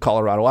 obviously, the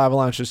Colorado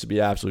Avalanche. Just to be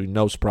absolutely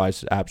no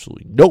surprise to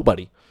absolutely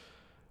nobody.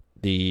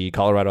 The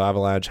Colorado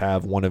Avalanche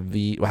have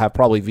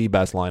probably the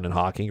best line in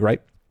hockey,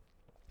 right?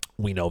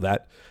 We know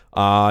that.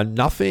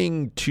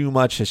 Nothing too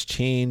much has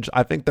changed.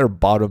 I think their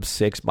bottom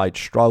six might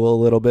struggle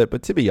a little bit,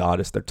 but to be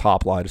honest, their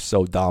top line is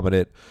so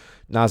dominant.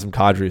 Nazem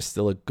Kadri is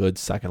still a good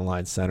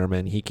second-line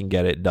centerman. He can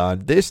get it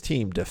done. This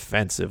team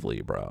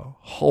defensively, bro,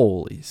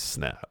 holy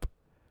snap.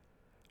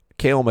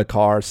 Cale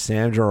Makar,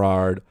 Sam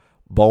Girard,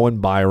 Bowen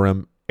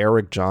Byram,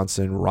 Eric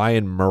Johnson,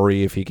 Ryan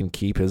Murray, if he can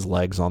keep his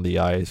legs on the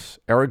ice.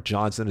 Eric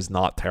Johnson is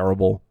not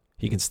terrible.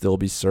 He can still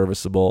be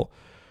serviceable.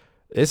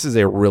 This is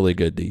a really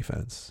good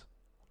defense.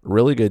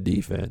 Really good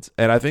defense.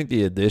 And I think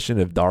the addition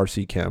of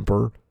Darcy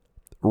Kemper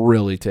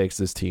really takes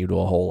this team to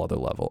a whole other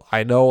level.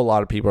 I know a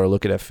lot of people are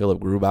looking at Philip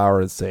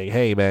Grubauer and saying,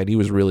 hey, man, he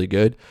was really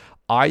good.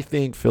 I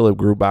think Philip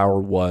Grubauer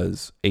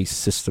was a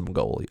system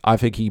goalie. I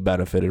think he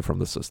benefited from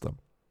the system.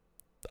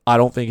 I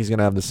don't think he's going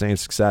to have the same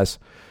success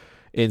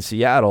in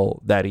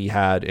Seattle that he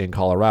had in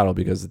Colorado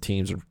because the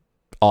teams are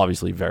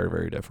obviously very,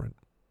 very different.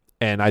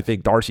 And I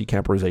think Darcy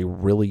Kemper is a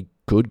really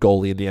good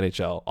goalie in the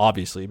NHL,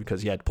 obviously,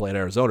 because he had to play in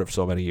Arizona for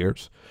so many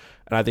years.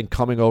 And I think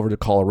coming over to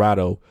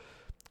Colorado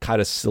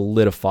kind of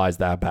solidifies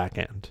that back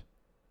end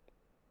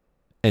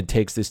and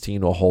takes this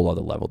team to a whole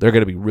other level. They're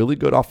going to be really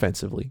good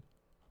offensively,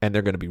 and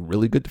they're going to be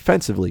really good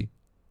defensively,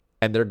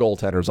 and their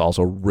goaltender is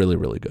also really,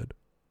 really good.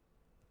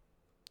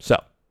 So,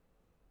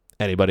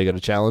 anybody going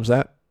to challenge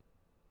that?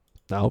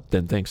 No,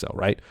 didn't think so,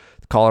 right?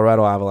 The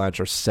Colorado Avalanche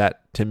are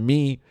set, to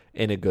me,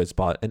 in a good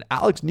spot. And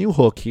Alex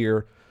Newhook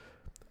here,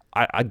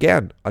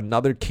 again,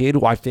 another kid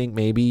who I think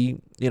maybe,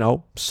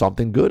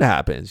 something good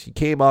happens. He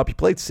came up, he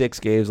played 6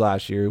 games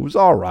last year. It was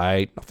all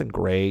right, nothing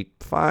great,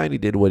 fine. He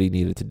did what he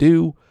needed to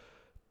do.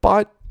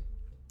 But,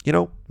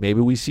 maybe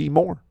we see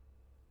more.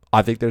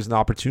 I think there's an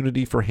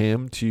opportunity for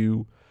him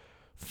to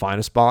find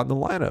a spot in the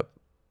lineup.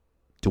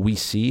 Do we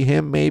see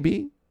him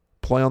maybe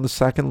play on the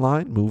second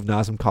line, move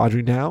Nazem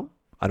Kadri down?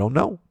 I don't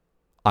know.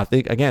 I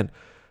think, again,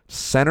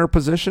 center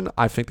position,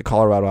 I think the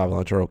Colorado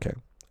Avalanche are okay.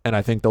 And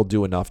I think they'll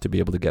do enough to be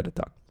able to get it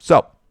done.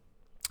 So,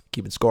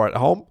 keeping score at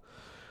home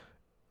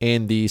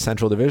in the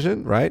Central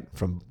Division, right?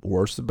 From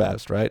worst to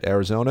best, right?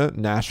 Arizona,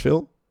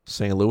 Nashville,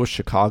 St. Louis,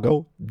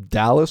 Chicago,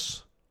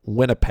 Dallas,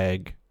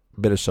 Winnipeg,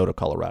 Minnesota,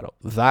 Colorado.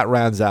 That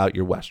rounds out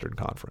your Western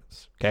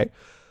Conference, okay?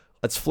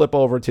 Let's flip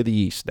over to the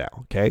East now,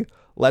 okay?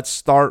 Let's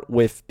start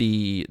with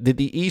the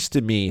East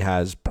to me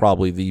has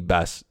probably the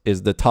best,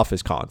 is the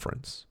toughest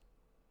conference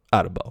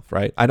out of both,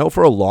 right? I know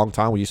for a long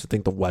time we used to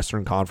think the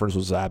Western Conference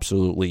was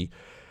absolutely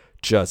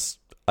just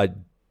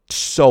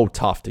so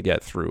tough to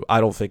get through.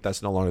 I don't think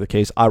that's no longer the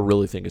case. I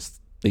really think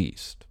it's the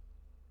East.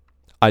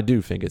 I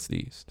do think it's the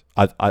East.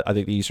 I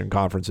think the Eastern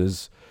Conference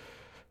is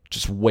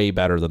just way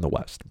better than the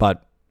West,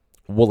 but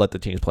we'll let the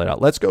teams play it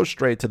out. Let's go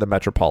straight to the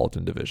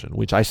Metropolitan Division,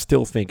 which I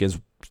still think is,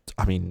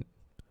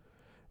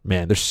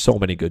 man, there's so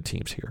many good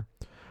teams here.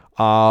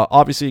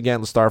 Obviously, again,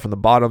 let's start from the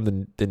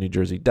bottom. The New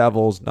Jersey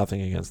Devils.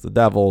 Nothing against the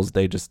Devils.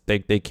 They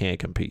can't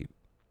compete.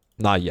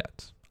 Not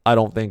yet. I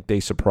don't think they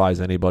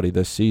surprise anybody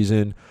this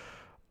season.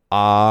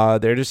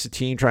 They're just a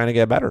team trying to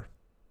get better.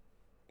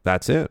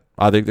 That's it.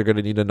 I think they're going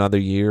to need another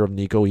year of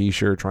Nico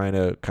Hischier trying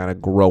to kind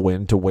of grow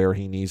into where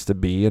he needs to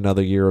be.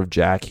 Another year of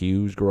Jack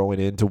Hughes growing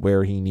into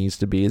where he needs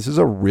to be. This is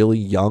a really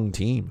young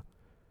team.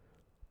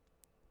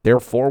 Their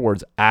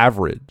forwards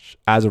average,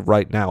 as of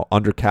right now,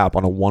 under cap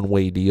on a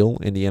one-way deal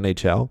in the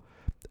NHL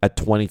at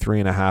 23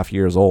 and a half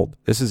years old.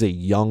 This is a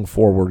young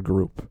forward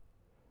group.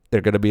 There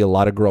are going to be a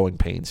lot of growing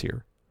pains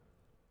here.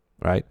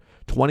 Right?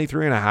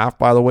 23 and a half,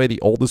 by the way,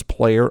 the oldest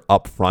player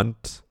up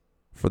front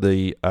for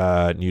the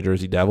New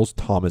Jersey Devils,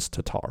 Thomas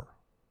Tatar,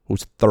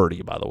 who's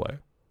 30, by the way.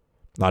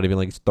 Not even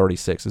like he's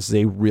 36. This is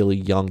a really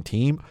young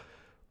team.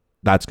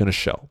 That's going to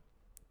show.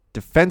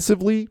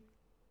 Defensively,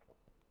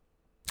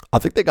 I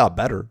think they got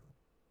better.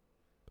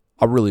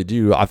 I really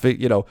do. I think,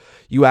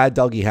 you add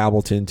Dougie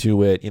Hamilton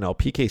to it.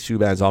 PK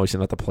Subban is obviously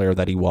not the player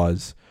that he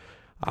was.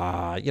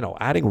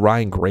 Adding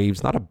Ryan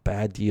Graves, not a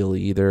bad deal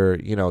either.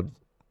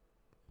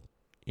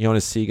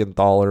 Jonas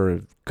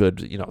Siegenthaler,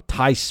 good.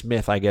 Ty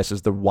Smith, I guess,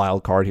 is the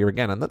wild card here.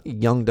 Again, another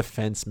young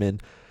defenseman.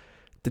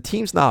 The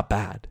team's not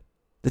bad.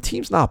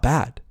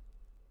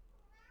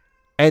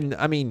 And,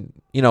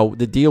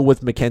 the deal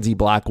with Mackenzie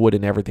Blackwood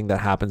and everything that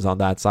happens on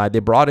that side, they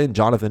brought in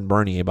Jonathan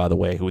Bernier, by the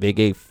way, who they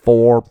gave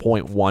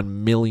 $4.1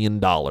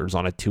 million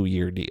on a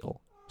 2-year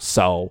deal.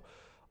 So,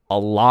 a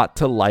lot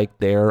to like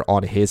there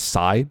on his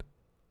side.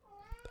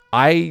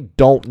 I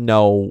don't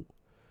know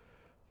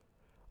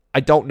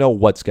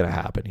what's going to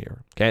happen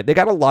here. Okay, they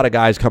got a lot of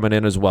guys coming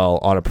in as well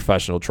on a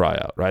professional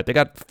tryout, right? They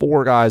got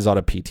 4 guys on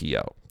a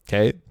PTO.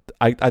 Okay,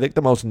 I think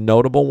the most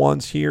notable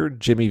ones here,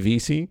 Jimmy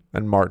Vesey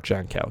and Mark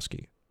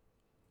Jankowski,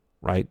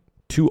 right?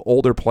 2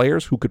 older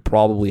players who could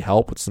probably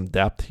help with some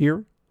depth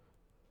here.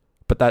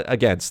 But that,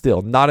 again,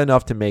 still not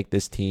enough to make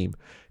this team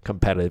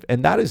competitive.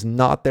 And that is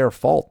not their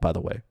fault, by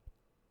the way.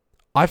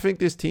 I think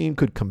this team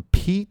could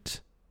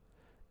compete.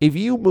 If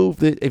you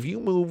moved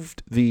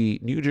the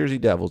New Jersey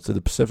Devils to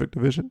the Pacific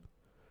Division,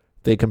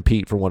 they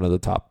compete for one of the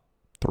top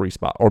 3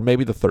 spots, or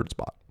maybe the 3rd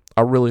spot.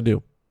 I really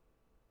do.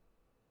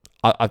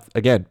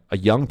 Again, a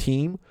young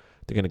team.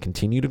 They're going to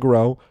continue to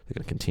grow. They're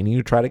going to continue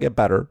to try to get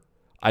better.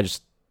 I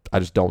just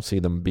don't see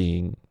them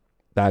being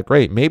that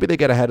great. Maybe they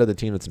get ahead of the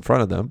team that's in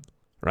front of them,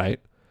 right?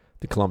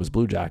 The Columbus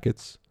Blue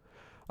Jackets.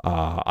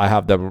 I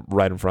have them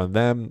right in front of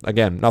them.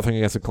 Again, nothing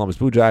against the Columbus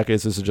Blue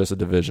Jackets. This is just a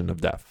division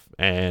of depth,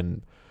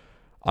 and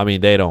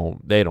they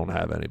don't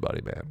have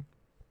anybody, man.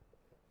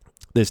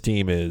 This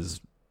team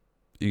is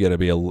going to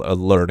be a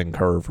learning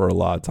curve for a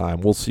lot of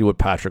time. We'll see what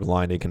Patrick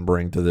Laine can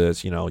bring to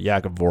this.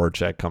 Jakub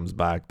Voracek comes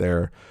back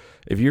there.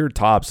 If your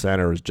top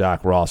center is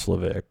Jack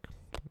Roslovic,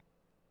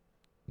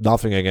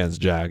 nothing against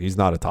Jack. He's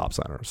not a top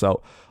center.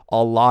 So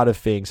a lot of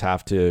things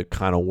have to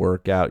kind of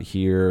work out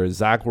here.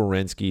 Zach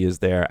Werenski is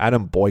there.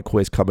 Adam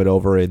Boyquist coming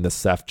over in the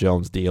Seth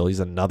Jones deal.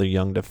 He's another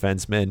young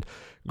defenseman.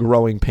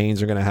 Growing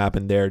pains are going to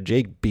happen there.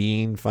 Jake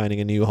Bean finding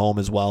a new home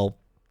as well.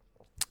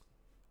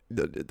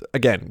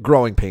 Again,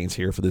 growing pains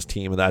here for this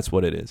team, and that's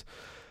what it is.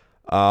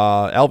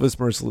 Elvis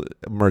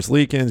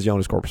Merzlikins,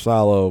 Jonas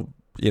Korpisalo,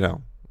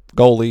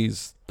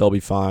 goalies, they'll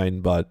be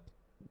fine, but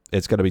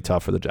it's going to be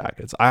tough for the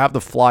Jackets. I have the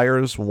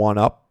Flyers 1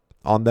 up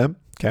on them.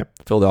 Okay,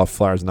 Philadelphia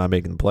Flyers not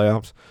making the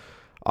playoffs.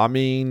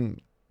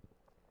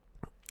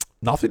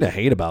 Nothing to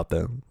hate about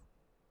them.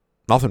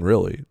 Nothing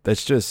really.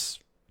 That's just,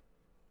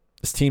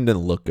 this team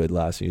didn't look good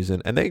last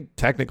season, and they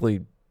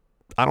technically,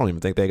 I don't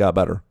even think they got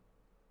better.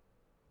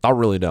 I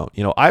really don't.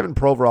 Ivan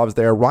Provorov's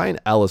there. Ryan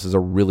Ellis is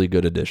a really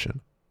good addition.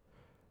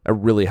 It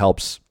really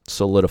helps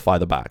solidify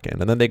the back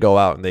end. And then they go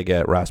out and they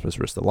get Rasmus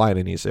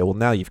Ristolainen, and you say, well,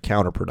 now you've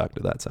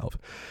counterproducted that self.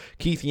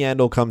 Keith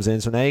Yandel comes in,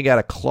 so now you got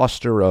a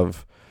cluster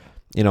of,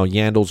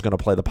 Yandel's going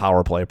to play the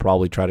power play,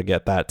 probably try to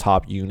get that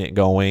top unit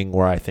going,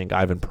 where I think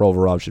Ivan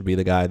Provorov should be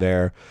the guy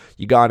there.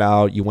 You got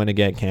out, you went to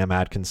get Cam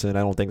Atkinson.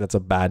 I don't think that's a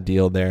bad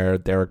deal there.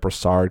 Derek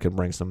Brassard can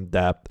bring some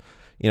depth.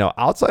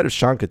 Outside of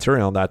Sean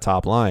Couturier on that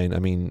top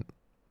line,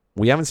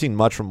 we haven't seen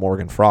much from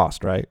Morgan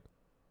Frost, right?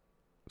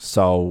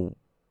 So,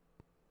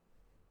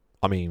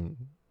 I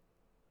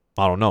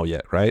don't know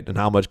yet, right? And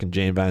how much can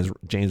James Van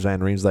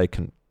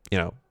Riemsdyk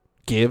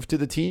give to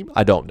the team?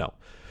 I don't know.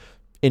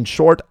 In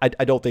short, I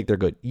don't think they're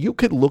good. You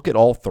could look at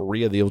all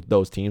 3 of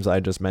those teams I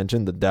just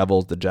mentioned, the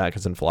Devils, the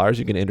Jackets, and Flyers.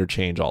 You can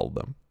interchange all of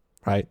them,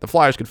 right? The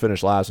Flyers could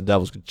finish last, and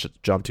Devils could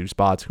jump 2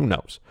 spots. Who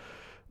knows?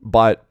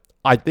 But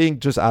I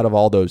think just out of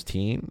all those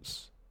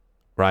teams,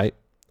 right,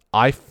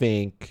 I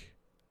think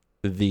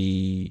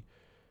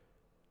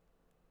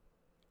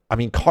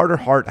Carter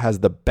Hart has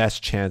the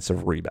best chance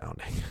of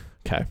rebounding.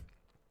 Okay.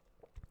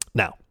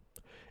 Now,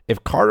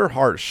 if Carter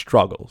Hart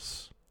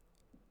struggles,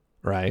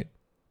 right?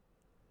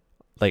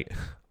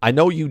 I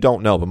know you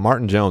don't know, but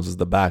Martin Jones is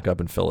the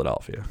backup in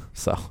Philadelphia.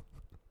 So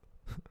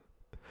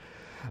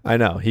I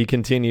know he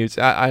continues.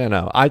 I don't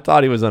know. I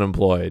thought he was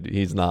unemployed.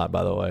 He's not,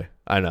 by the way.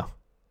 I know.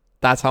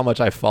 That's how much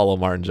I follow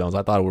Martin Jones.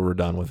 I thought we were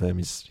done with him.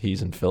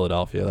 He's in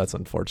Philadelphia. That's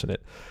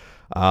unfortunate.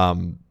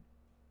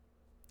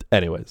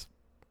 Anyways,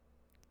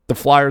 the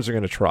Flyers are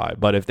going to try.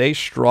 But if they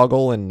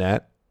struggle in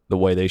net the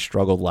way they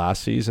struggled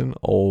last season,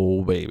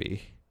 oh,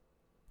 baby,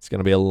 it's going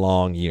to be a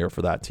long year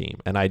for that team.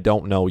 And I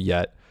don't know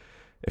yet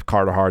if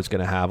Carter Hart's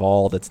going to have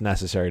all that's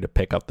necessary to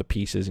pick up the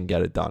pieces and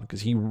get it done,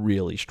 because he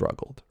really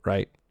struggled,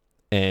 right?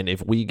 And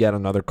if we get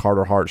another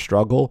Carter Hart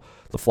struggle,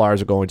 the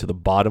Flyers are going to the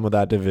bottom of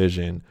that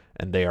division,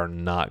 and they are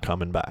not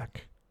coming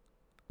back.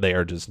 They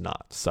are just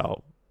not.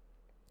 So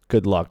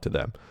good luck to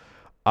them.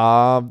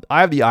 I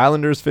have the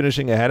Islanders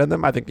finishing ahead of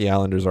them. I think the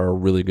Islanders are a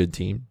really good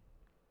team,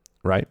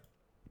 right?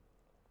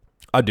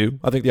 I do.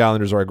 I think the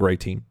Islanders are a great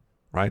team,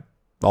 right?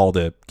 All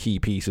the key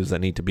pieces that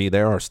need to be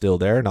there are still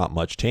there. Not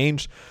much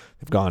changed.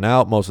 They've gone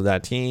out. Most of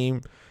that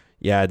team.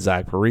 You had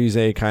Zach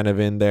Parise kind of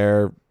in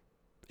there.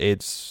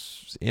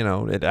 It's,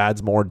 it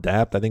adds more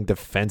depth. I think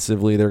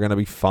defensively they're going to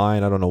be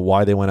fine. I don't know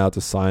why they went out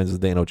to sign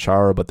Zdeno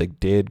Chara, but they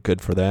did.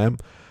 Good for them.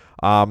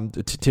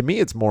 To me,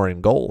 it's more in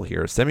goal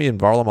here. Semyon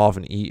Varlamov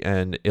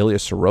and Ilya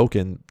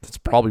Sorokin, that's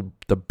probably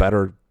the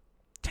better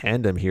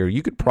tandem here.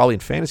 You could probably, in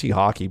fantasy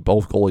hockey,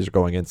 both goalies are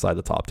going inside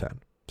the top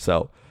 10.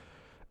 So,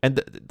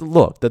 and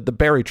look, the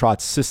Barry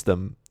Trotz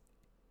system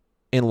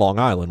in Long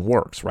Island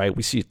works, right?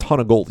 We see a ton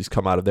of goalies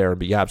come out of there and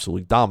be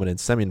absolutely dominant.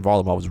 Semyon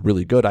Varlamov was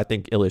really good. I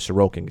think Ilya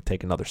Sorokin can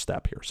take another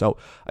step here. So,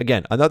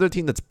 again, another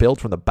team that's built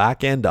from the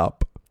back end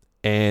up,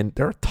 and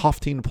they're a tough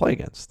team to play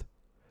against.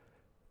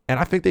 And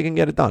I think they can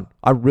get it done.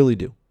 I really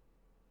do.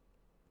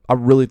 I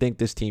really think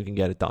this team can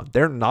get it done.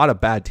 They're not a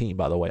bad team,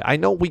 by the way. I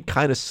know we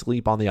kind of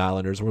sleep on the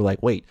Islanders. We're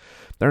like, wait,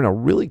 they're in a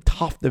really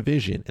tough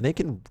division, and they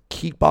can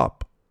keep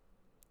up.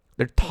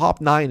 Their top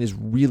 9 is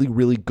really,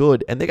 really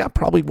good, and they got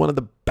probably one of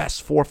the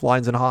best fourth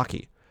lines in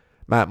hockey.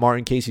 Matt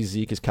Martin, Casey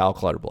Zeke, is Cal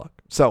Clutterbuck.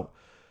 So,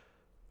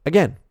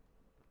 again,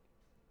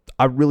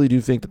 I really do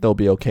think that they'll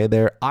be okay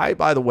there.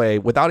 By the way,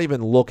 without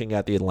even looking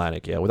at the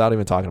Atlantic yet, without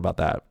even talking about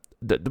that,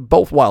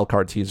 both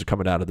wildcard teams are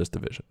coming out of this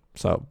division.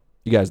 So,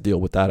 you guys deal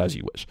with that as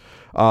you wish.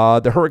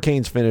 The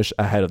Hurricanes finish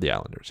ahead of the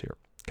Islanders here.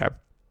 Okay,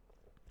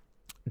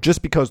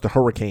 just because the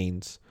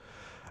Hurricanes,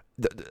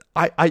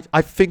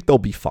 I think they'll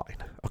be fine.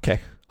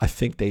 Okay, I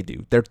think they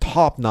do. Their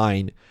top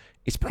 9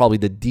 is probably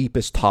the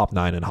deepest top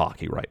 9 in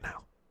hockey right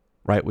now.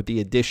 Right, with the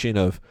addition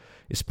of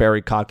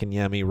Jesperi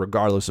Kotkaniemi,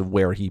 regardless of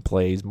where he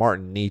plays,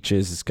 Martin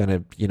Necas is going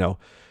to,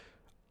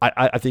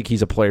 I think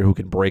he's a player who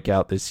can break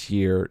out this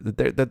year.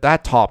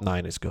 That top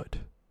 9 is good,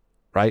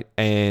 right?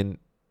 And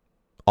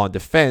on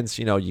defense,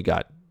 you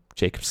got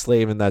Jacob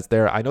Slavin that's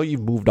there. I know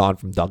you've moved on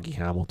from Dougie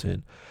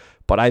Hamilton,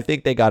 but I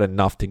think they got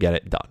enough to get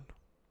it done.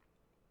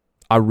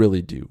 I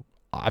really do.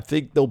 I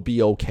think they'll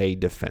be okay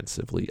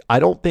defensively. I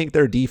don't think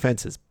their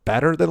defense is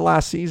better than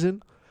last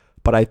season,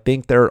 but I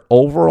think their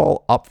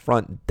overall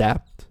upfront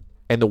depth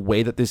and the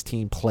way that this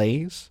team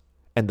plays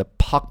and the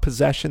puck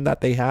possession that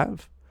they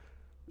have,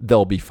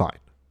 they'll be fine,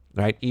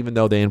 right? Even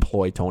though they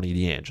employ Tony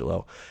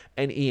DeAngelo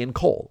and Ian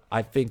Cole,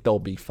 I think they'll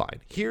be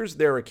fine. Here's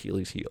their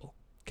Achilles heel.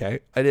 Okay,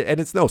 and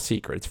it's no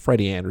secret. It's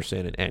Freddie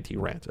Anderson and Antti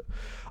Raanta.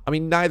 I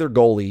mean, neither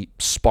goalie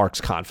sparks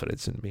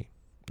confidence in me,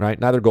 right?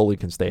 Neither goalie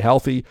can stay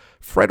healthy.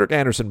 Frederik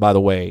Andersen, by the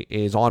way,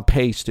 is on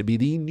pace to be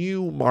the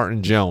new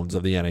Martin Jones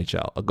of the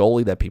NHL, a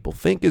goalie that people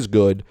think is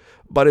good,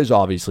 but is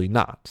obviously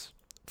not.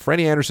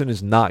 Freddie Andersen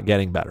is not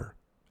getting better,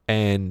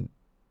 and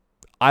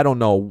I don't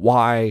know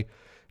why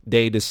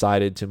they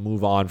decided to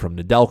move on from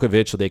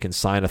Nedeljkovic so they can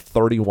sign a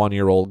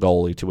 31-year-old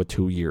goalie to a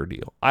 2-year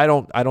deal. I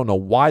don't know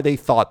why they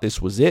thought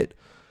this was it.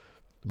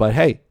 But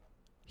hey,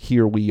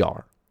 here we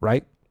are,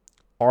 right?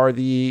 Are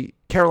the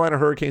Carolina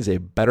Hurricanes a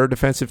better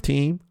defensive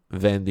team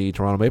than the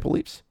Toronto Maple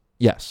Leafs?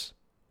 Yes.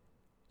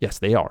 Yes,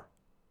 they are.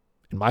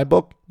 In my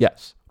book,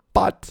 yes.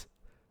 But,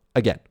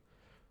 again,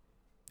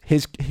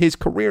 his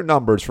career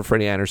numbers for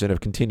Freddie Andersen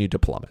have continued to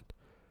plummet,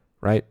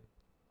 right?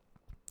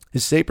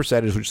 His save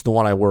percentage, which is the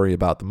one I worry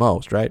about the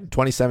most, right?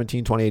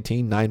 2017,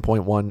 2018,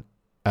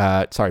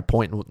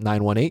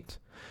 0.918.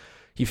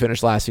 He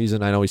finished last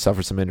season. I know he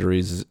suffered some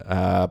injuries,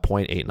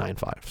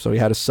 0.895. So he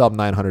had a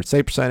sub-900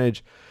 save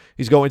percentage.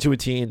 He's going to a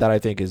team that I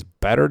think is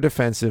better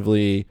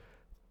defensively,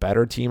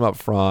 better team up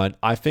front.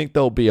 I think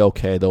they'll be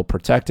okay. They'll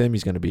protect him.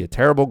 He's going to be a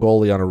terrible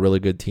goalie on a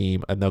really good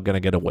team, and they're going to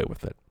get away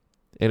with it.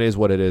 It is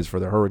what it is for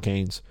the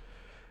Hurricanes.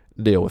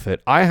 Deal with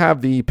it. I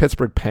have the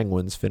Pittsburgh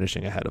Penguins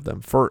finishing ahead of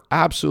them for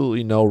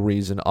absolutely no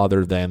reason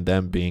other than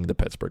them being the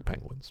Pittsburgh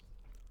Penguins.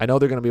 I know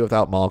they're going to be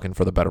without Malkin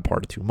for the better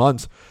part of 2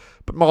 months,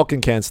 but Malkin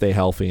can't stay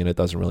healthy, and it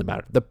doesn't really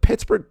matter. The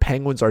Pittsburgh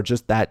Penguins are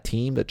just that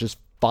team that just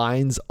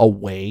finds a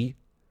way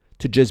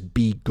to just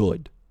be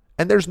good.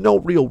 And there's no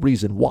real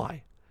reason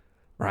why,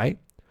 right?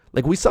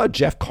 Like, we saw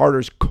Jeff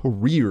Carter's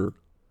career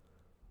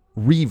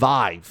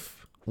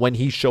revive when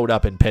he showed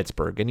up in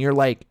Pittsburgh. And you're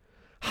like,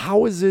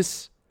 how is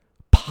this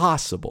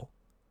possible?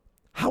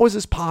 How is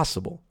this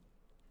possible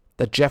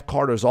that Jeff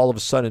Carter is all of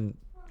a sudden,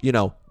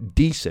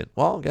 decent?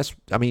 Well,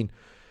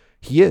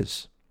 he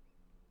is.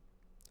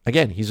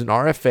 Again, he's an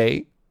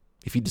RFA.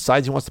 If he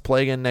decides he wants to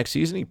play again next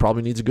season, he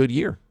probably needs a good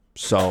year.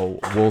 So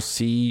we'll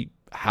see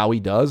how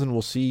he does, and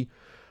we'll see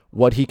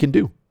what he can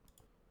do.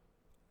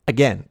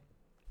 Again,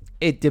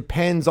 it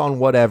depends on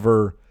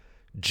whatever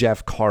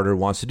Jeff Carter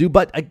wants to do.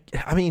 But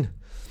I mean,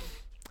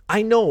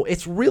 I know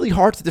it's really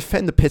hard to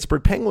defend the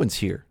Pittsburgh Penguins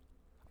here.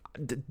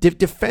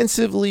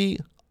 Defensively,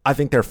 I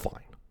think they're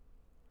fine.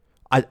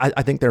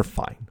 I think they're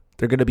fine.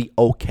 They're going to be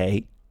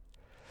okay.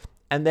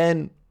 And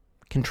then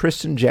can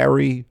Tristan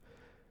Jarry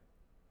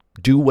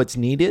do what's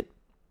needed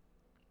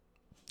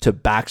to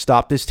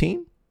backstop this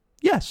team?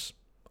 Yes,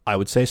 I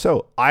would say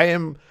so. I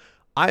am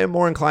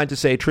more inclined to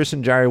say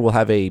Tristan Jarry will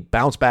have a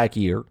bounce back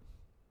year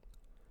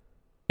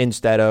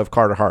instead of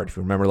Carter Hart. If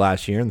you remember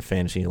last year in the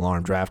Fantasy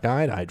Alarm Draft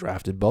Guide, I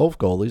drafted both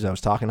goalies. I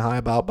was talking high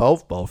about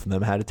both. Both of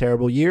them had a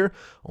terrible year.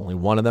 Only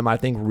one of them, I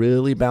think,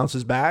 really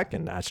bounces back,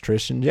 and that's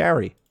Tristan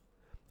Jarry.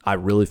 I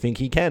really think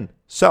he can.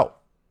 So,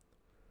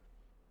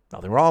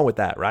 nothing wrong with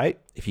that, right?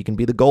 If he can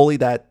be the goalie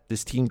that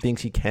this team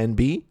thinks he can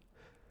be,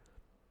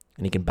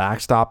 and he can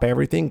backstop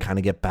everything, kind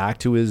of get back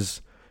to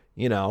his,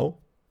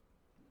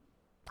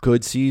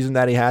 good season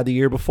that he had the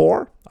year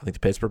before, I think the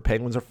Pittsburgh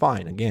Penguins are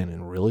fine. Again, in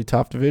a really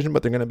tough division,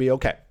 but they're going to be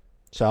okay.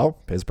 So,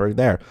 Pittsburgh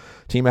there.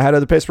 Team ahead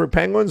of the Pittsburgh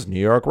Penguins, New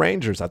York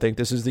Rangers. I think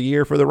this is the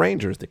year for the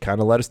Rangers. They kind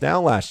of let us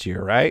down last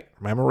year, right?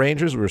 Remember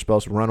Rangers? We were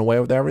supposed to run away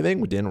with everything.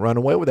 We didn't run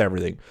away with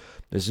everything.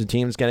 This is a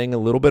team that's getting a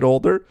little bit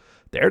older.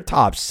 Their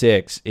top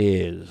six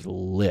is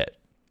lit.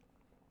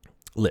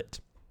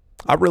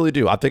 I really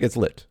do. I think it's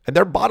lit. And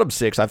their bottom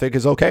six, I think,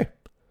 is okay.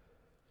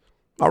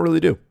 I really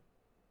do.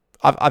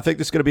 I think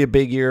this is going to be a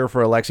big year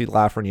for Alexi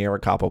Lafreniere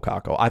and Kaapo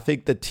Kakko. I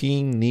think the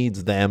team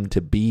needs them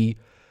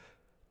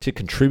to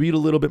contribute a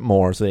little bit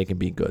more so they can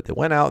be good. They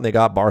went out and they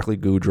got Barclay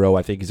Goodrow.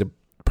 I think he's a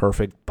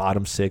perfect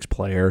bottom six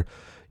player.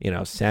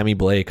 Sammy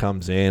Blais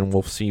comes in.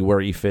 We'll see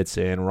where he fits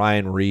in.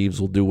 Ryan Reeves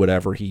will do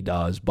whatever he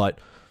does. But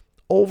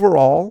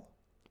overall,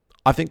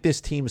 I think this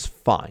team's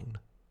fine.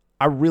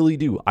 I really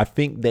do. I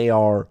think they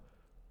are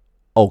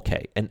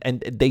okay.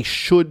 And they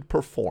should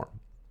perform.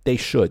 They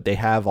should. They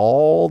have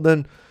all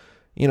the...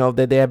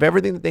 they have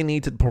everything that they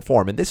need to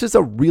perform. And this is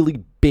a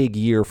really big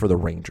year for the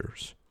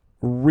Rangers.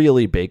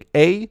 Really big.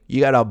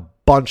 You got a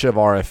bunch of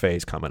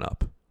RFAs coming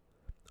up.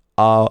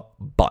 A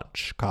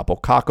bunch.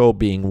 Kaapo Kakko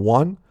being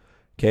one.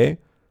 Okay.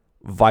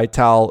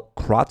 Vital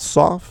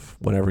Kravtsov,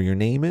 whatever your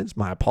name is.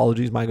 My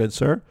apologies, my good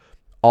sir.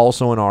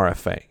 Also an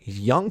RFA. He's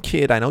a young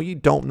kid. I know you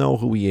don't know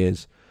who he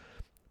is.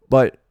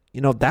 But,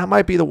 that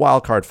might be the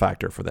wild card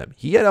factor for them.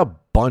 He had a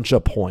bunch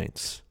of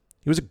points.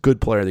 He was a good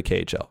player in the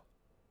KHL.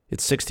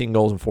 It's 16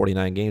 goals in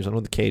 49 games. I know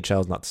the KHL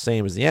is not the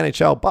same as the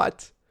NHL,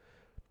 but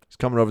he's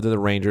coming over to the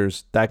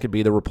Rangers. That could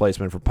be the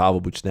replacement for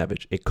Pavel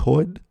Buchnevich. It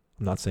could.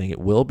 I'm not saying it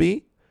will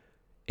be.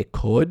 It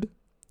could.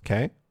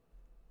 Okay?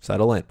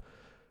 Settle in.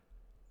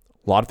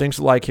 A lot of things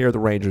to like here at the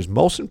Rangers.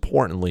 Most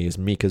importantly is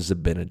Mika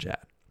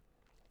Zibanejad.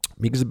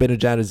 Mika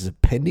Zibanejad is a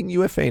pending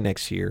UFA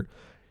next year.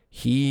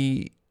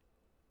 He's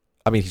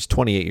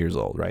 28 years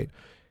old, right?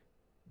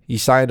 He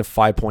signed a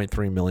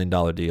 $5.3 million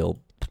deal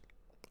a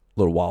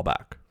little while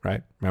back.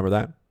 Right? Remember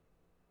that?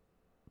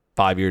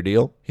 5-year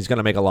deal. He's going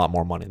to make a lot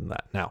more money than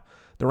that. Now,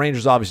 the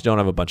Rangers obviously don't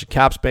have a bunch of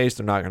cap space.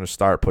 They're not going to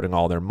start putting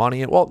all their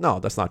money in. Well, no,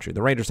 that's not true.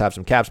 The Rangers have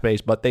some cap space,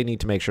 but they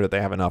need to make sure that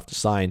they have enough to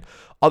sign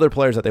other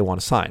players that they want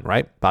to sign,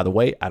 right? By the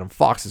way, Adam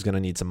Fox is going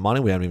to need some money.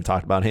 We haven't even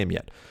talked about him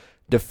yet.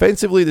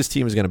 Defensively, this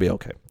team is going to be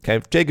okay.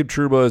 Okay, Jacob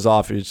Trouba is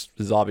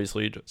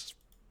obviously just,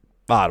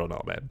 I don't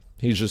know, man.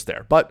 He's just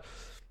there. But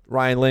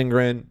Ryan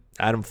Lindgren,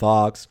 Adam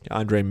Fox,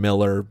 Andre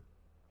Miller,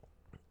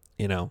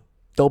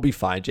 they'll be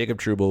fine. Jacob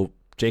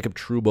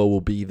Trouba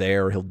will be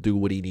there. He'll do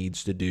what he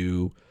needs to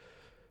do.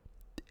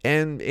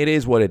 And it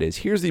is what it is.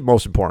 Here's the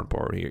most important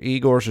part here.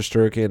 Igor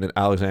Shesterkin and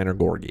Alexander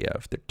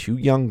Georgiev. They're two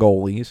young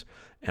goalies.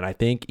 And I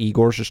think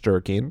Igor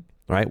Shesterkin,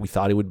 right, we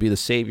thought he would be the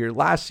savior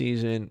last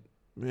season.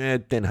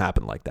 It didn't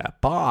happen like that.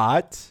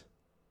 But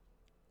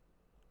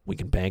we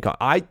can bank on...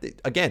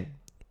 Again,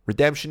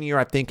 redemption year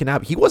I think can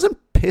happen. He wasn't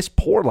piss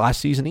poor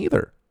last season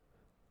either.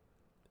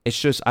 It's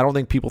just I don't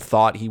think people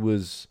thought he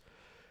was...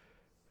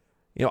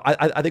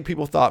 I think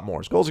people thought more.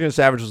 His goals against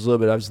average was a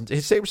little bit.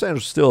 His save percentage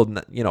was still,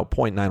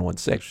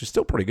 .916, which is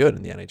still pretty good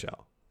in the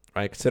NHL,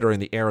 right? Considering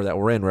the era that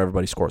we're in where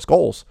everybody scores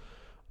goals.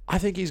 I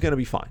think he's going to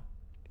be fine.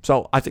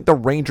 So I think the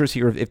Rangers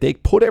here, if they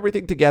put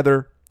everything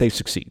together, they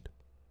succeed.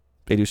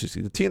 They do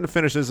succeed. The team that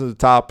finishes at the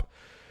top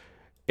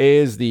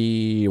is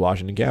the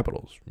Washington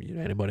Capitals.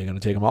 Anybody going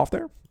to take them off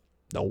there?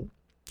 No.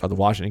 Are the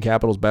Washington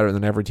Capitals better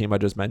than every team I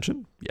just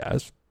mentioned?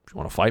 Yes. If you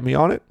want to fight me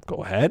on it, go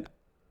ahead.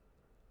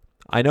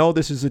 I know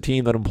this is a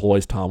team that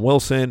employs Tom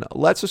Wilson.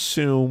 Let's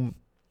assume,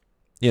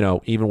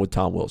 even with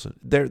Tom Wilson,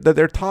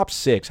 their top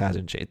six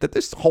hasn't changed. That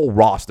this whole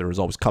roster is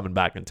always coming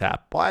back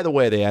intact. By the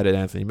way, they added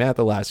Anthony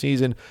Mantha last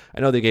season.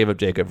 I know they gave up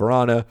Jacob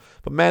Vrana,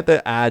 but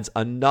Mantha adds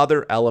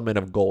another element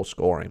of goal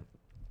scoring.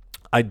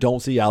 I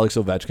don't see Alex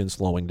Ovechkin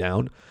slowing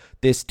down.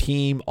 This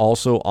team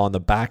also on the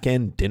back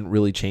end didn't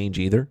really change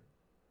either.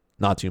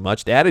 Not too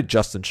much. They added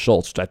Justin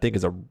Schultz, which I think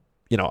is a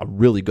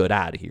really good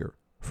add here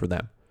for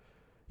them.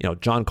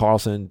 John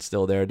Carlson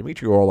still there.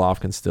 Dmitry Orlov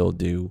can still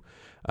do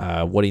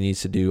what he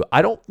needs to do.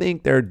 I don't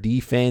think their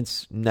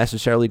defense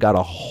necessarily got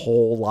a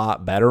whole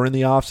lot better in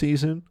the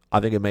offseason. I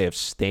think it may have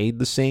stayed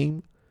the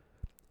same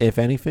if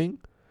anything.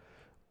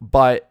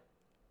 But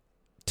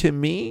to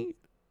me,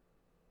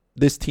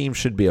 this team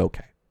should be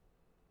okay.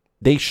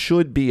 They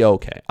should be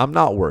okay. I'm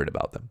not worried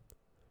about them.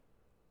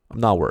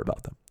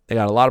 They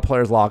got a lot of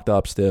players locked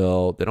up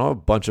still. They don't have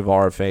a bunch of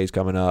RFAs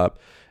coming up.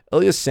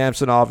 Ilya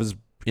Samsonov is,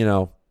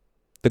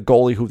 the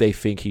goalie who they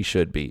think he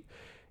should be.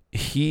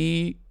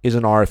 He is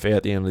an RFA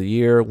at the end of the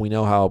year. We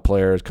know how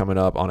players coming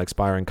up on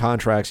expiring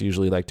contracts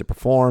usually like to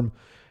perform.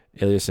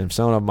 Ilya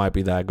Samsonov might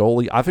be that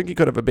goalie. I think he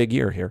could have a big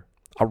year here.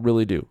 I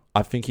really do.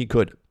 I think he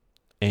could.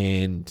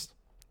 And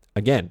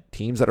again,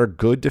 teams that are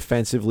good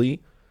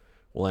defensively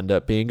will end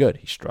up being good.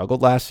 He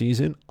struggled last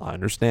season. I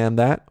understand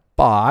that.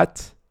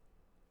 But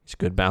he's a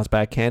good bounce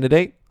back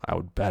candidate. I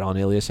would bet on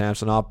Ilya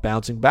Samsonov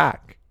bouncing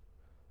back.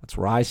 That's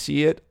where I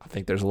see it. I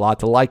think there's a lot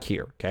to like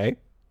here, okay?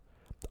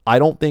 I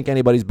don't think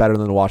anybody's better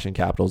than the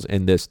Washington Capitals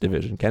in this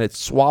division. Can it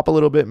swap a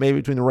little bit maybe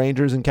between the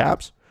Rangers and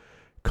Caps?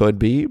 Could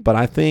be, but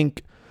I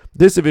think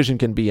this division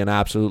can be an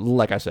absolute,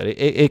 like I said,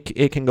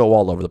 it can go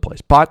all over the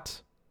place.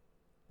 But,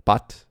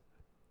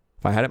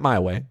 if I had it my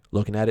way,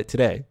 looking at it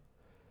today,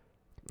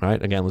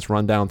 right? Again, let's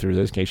run down through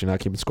this in case you're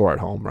not keeping score at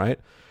home, right?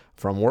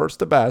 From worst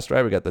to best,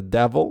 right? We got the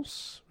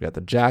Devils, we got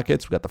the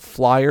Jackets, we got the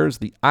Flyers,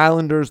 the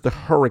Islanders, the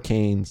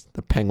Hurricanes,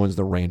 the Penguins,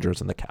 the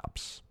Rangers, and the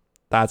Caps.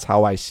 That's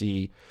how I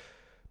see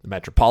the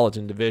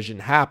Metropolitan Division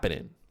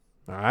happening.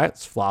 All right,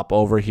 let's flop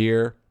over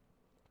here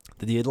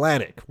to the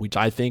Atlantic, which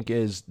I think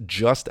is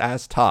just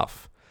as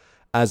tough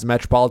as the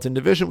Metropolitan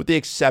Division, with the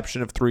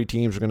exception of 3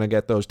 teams. We're going to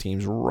get those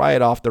teams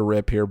right off the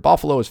rip here.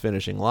 Buffalo is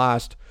finishing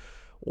last.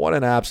 What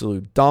an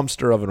absolute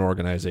dumpster of an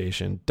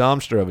organization,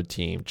 dumpster of a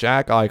team.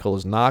 Jack Eichel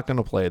is not going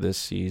to play this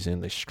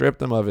season. They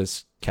stripped him of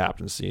his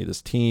captaincy.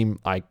 This team,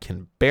 I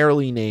can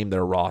barely name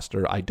their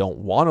roster. I don't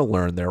want to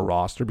learn their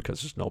roster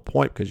because there's no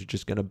point, because you're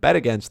just going to bet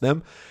against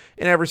them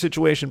in every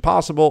situation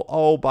possible.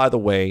 Oh, by the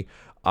way,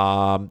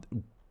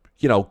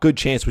 good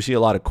chance we see a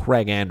lot of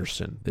Craig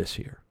Anderson this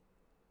year.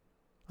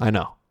 I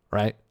know,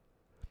 right?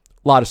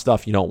 A lot of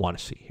stuff you don't want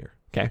to see here,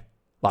 okay?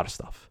 A lot of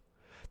stuff.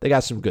 They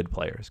got some good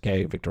players,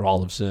 okay? Victor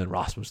Olofsson,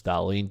 Rasmus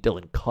Dahlin,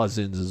 Dylan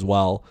Cousins as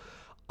well.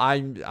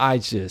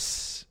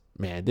 This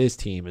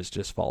team is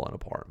just falling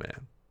apart,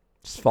 man.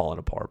 Just falling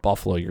apart.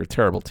 Buffalo, you're a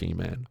terrible team,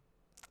 man.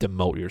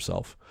 Demote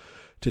yourself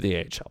to the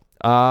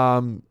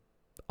AHL.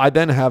 I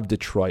then have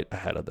Detroit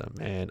ahead of them,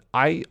 man.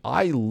 I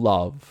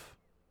love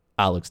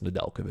Alex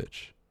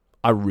Nedeljkovic.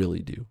 I really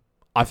do.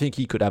 I think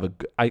he could have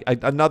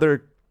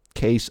another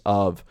case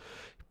of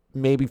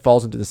maybe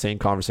falls into the same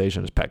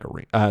conversation as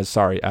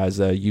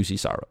UC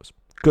Saros.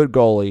 Good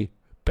goalie,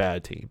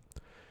 bad team.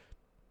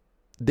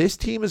 This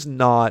team is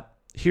not.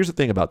 Here's the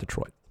thing about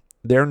Detroit.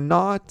 They're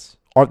not.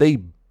 Are they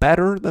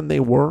better than they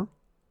were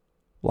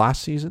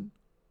last season?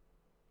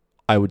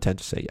 I would tend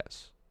to say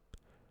yes.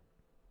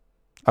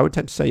 I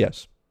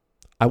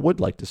would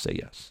like to say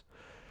yes.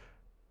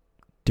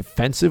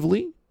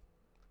 Defensively,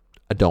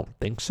 I don't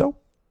think so.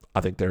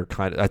 I think they're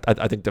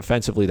I think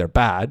defensively they're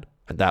bad,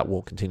 and that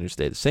will continue to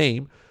stay the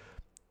same.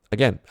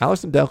 Again,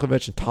 Alex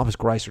Nedeljkovic and Thomas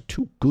Greiss are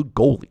 2 good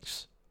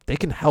goalies. They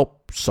can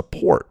help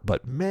support,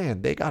 but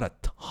man, they got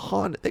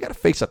to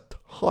face a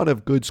ton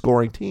of good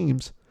scoring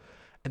teams,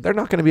 and they're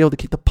not going to be able to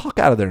keep the puck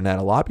out of their net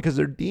a lot because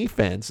their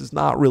defense is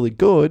not really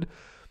good,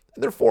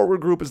 and their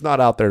forward group is not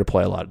out there to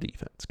play a lot of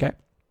defense, okay?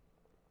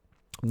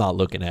 I'm not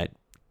looking at,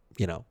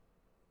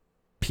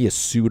 Pia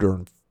Suter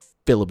and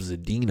Philip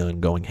Zadina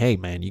and going, hey,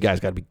 man, you guys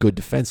got to be good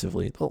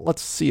defensively. Well,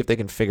 let's see if they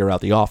can figure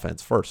out the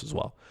offense first as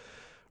well.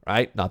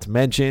 Right? Not to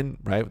mention,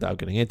 right, without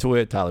getting into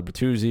it, Tyler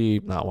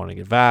Bertuzzi not wanting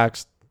to get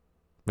vaxxed,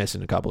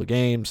 missing a couple of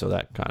games, so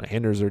that kind of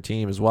hinders their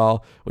team as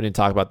well. We didn't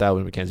talk about that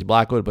with Mackenzie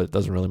Blackwood, but it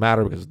doesn't really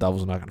matter because the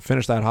Devils are not going to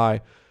finish that high.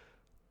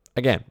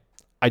 Again,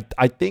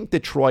 I think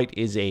Detroit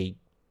is a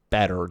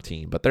better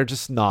team, but they're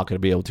just not going to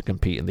be able to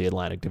compete in the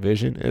Atlantic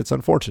Division. It's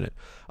unfortunate.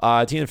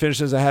 A team that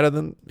finishes ahead of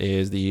them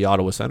is the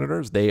Ottawa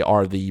Senators. They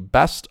are the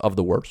best of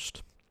the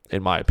worst,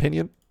 in my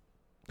opinion.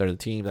 They're the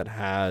team that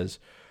has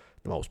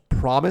the most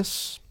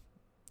promise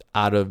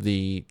out of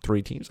the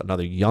 3 teams,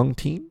 another young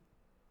team,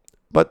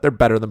 but they're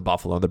better than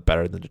Buffalo. They're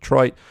better than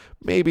Detroit.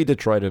 Maybe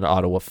Detroit and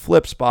Ottawa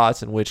flip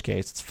spots, in which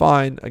case it's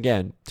fine.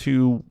 Again,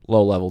 2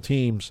 low-level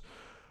teams.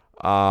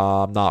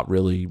 I'm not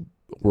really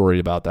worried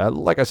about that.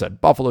 Like I said,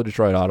 Buffalo,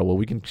 Detroit, Ottawa,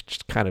 we can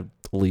just kind of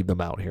leave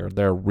them out here.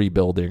 They're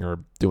rebuilding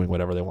or doing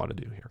whatever they want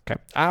to do here. Okay.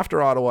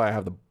 After Ottawa, I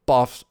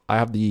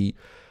have the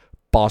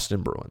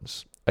Boston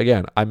Bruins.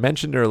 Again, I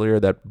mentioned earlier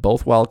that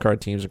both wildcard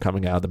teams are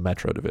coming out of the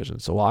Metro Division,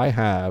 so I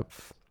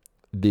have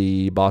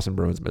the Boston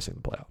Bruins missing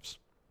the playoffs.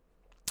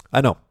 I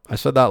know. I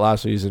said that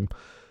last season.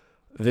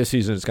 This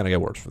season it's going to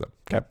get worse for them.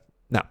 Okay.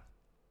 Now,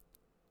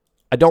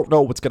 I don't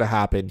know what's going to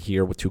happen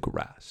here with Tuukka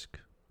Rask.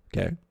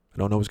 Okay. I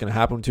don't know what's going to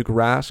happen with Tuukka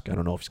Rask. I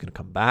don't know if he's going to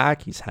come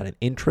back. He's had an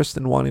interest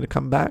in wanting to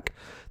come back.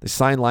 The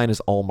sign line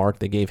is Ullmark.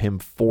 They gave him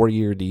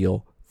 4-year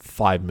deal,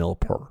 $5 million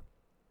per.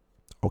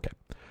 Okay.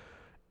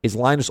 Is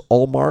Linus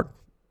Ullmark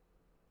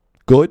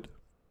good?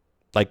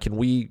 Like,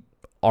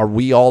 are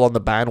we all on the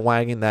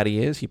bandwagon that he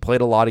is? He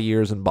played a lot of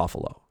years in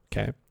Buffalo,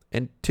 okay?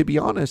 And to be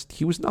honest,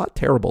 he was not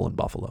terrible in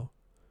Buffalo.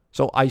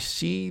 So I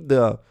see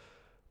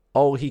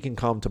he can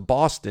come to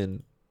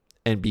Boston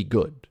and be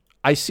good.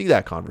 I see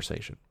that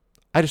conversation.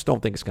 I just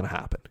don't think it's going to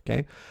happen,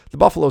 okay? The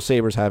Buffalo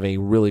Sabres have a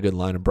really good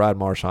line of Brad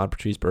Marchand,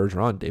 Patrice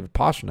Bergeron, David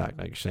Pastrnak.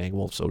 Now you're saying,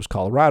 well, so does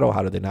Colorado.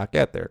 How did they not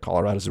get there?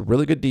 Colorado's a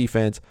really good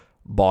defense.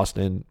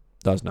 Boston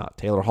does not.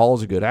 Taylor Hall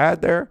is a good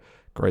ad there.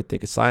 Great they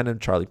could sign him.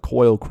 Charlie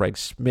Coyle, Craig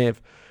Smith,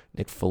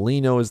 Nick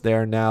Foligno is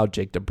there now.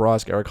 Jake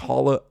DeBrusk, Eric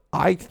Holla.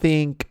 I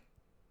think,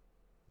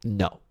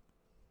 no.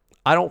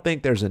 I don't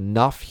think there's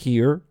enough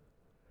here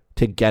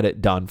to get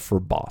it done for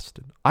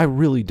Boston. I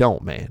really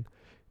don't, man.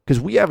 Because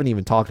we haven't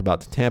even talked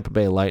about the Tampa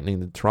Bay Lightning,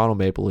 the Toronto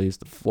Maple Leafs,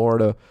 the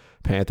Florida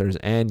Panthers,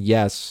 and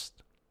yes,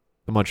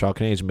 the Montreal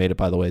Canadiens made it,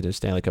 by the way, to the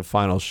Stanley Cup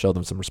Finals. Show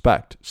them some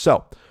respect.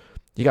 So,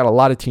 you got a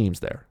lot of teams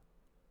there.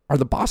 Are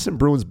the Boston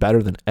Bruins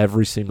better than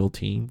every single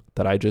team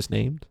that I just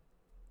named?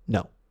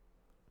 No.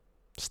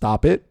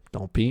 Stop it.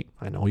 Don't be.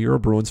 I know you're a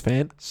Bruins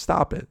fan.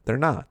 Stop it. They're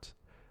not.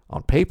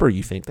 On paper,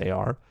 you think they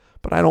are,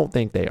 but I don't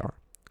think they are.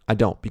 I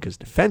don't, because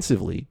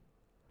defensively,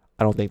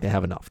 I don't think they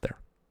have enough there.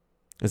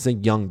 It's a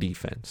young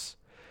defense.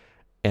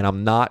 And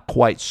I'm not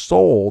quite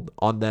sold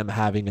on them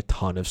having a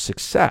ton of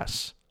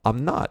success.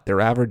 I'm not.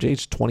 Their average age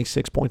is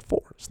 26.4.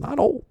 It's not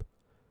old.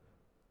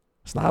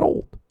 It's not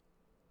old.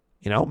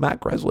 You know,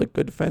 Matt Grzelcyk,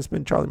 good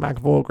defenseman. Charlie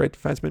McAvoy, great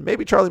defenseman.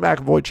 Maybe Charlie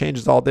McAvoy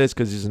changes all this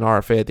because he's an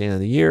RFA at the end of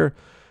the year.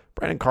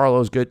 Brandon Carlo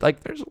is good.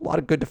 Like, there's a lot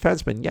of good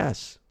defensemen,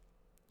 yes.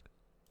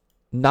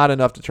 Not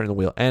enough to turn the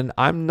wheel. And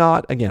I'm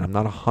not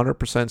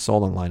 100%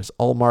 sold on Linus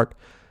Ullmark.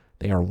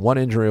 They are one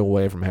injury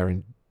away from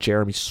having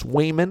Jeremy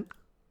Swayman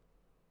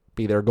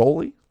be their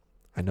goalie.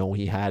 I know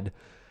he had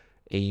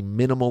a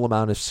minimal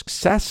amount of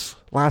success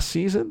last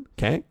season,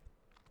 okay?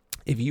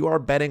 If you are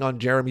betting on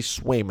Jeremy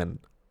Swayman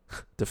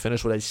to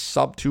finish with a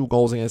sub-2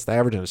 goals against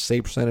average and a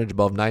save percentage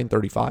above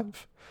 .935,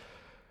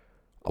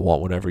 I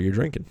want whatever you're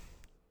drinking,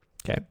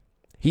 okay?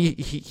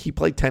 He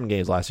played 10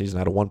 games last season,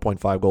 had a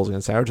 1.5 goals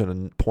against average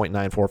and a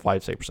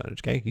 .945 save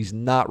percentage, okay? He's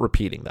not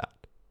repeating that,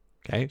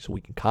 okay? So we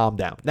can calm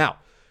down. Now,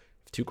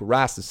 Tuukka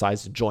Rask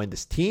decides to join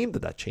this team,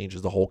 that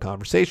changes the whole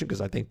conversation because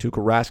I think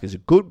Tuukka Rask is a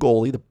good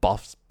goalie that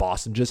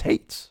Boston just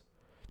hates.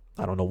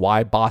 I don't know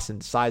why Boston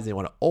decides they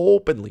want to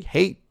openly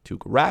hate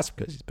Tuukka Rask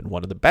because he's been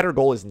one of the better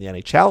goalies in the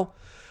NHL.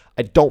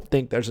 I don't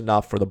think there's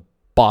enough for the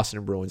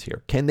Boston Bruins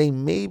here. Can they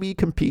maybe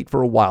compete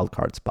for a wild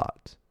card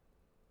spot?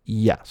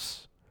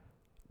 Yes.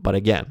 But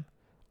again,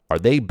 are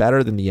they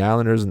better than the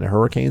Islanders and the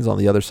Hurricanes on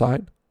the other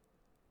side?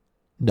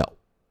 No.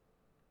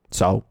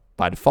 So,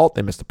 by default,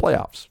 they missed the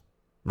playoffs,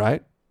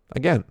 right?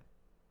 Again,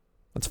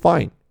 that's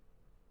fine.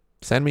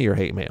 Send me your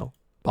hate mail.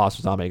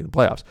 Boston's not making the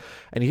playoffs.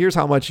 And here's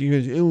how much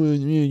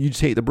you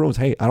just hate the Bruins.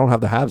 Hey, I don't have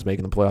the Habs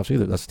making the playoffs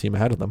either. That's the team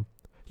ahead of them.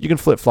 You can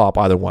flip-flop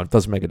either one. It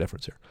doesn't make a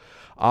difference here.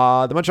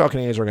 The Montreal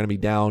Canadiens are going to be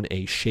down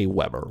a Shea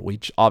Weber,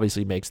 which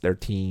obviously makes their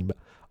team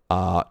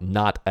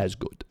not as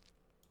good.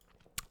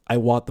 I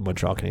want the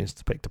Montreal Canadiens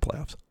to make the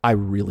playoffs. I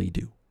really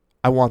do.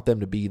 I want them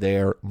to be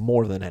there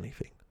more than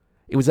anything.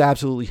 It was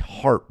absolutely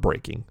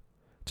heartbreaking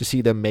to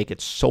see them make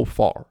it so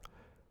far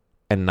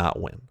and not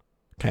win,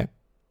 okay?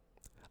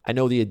 I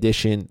know the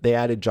addition, they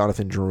added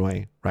Jonathan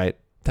Drouin, right?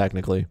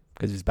 Technically,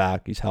 because he's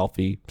back, he's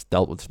healthy, he's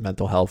dealt with his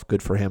mental health.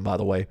 Good for him, by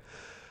the way.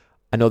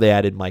 I know they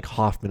added Mike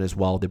Hoffman as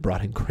well. They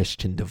brought in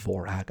Christian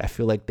Dvorak. I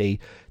feel like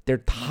their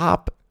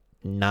top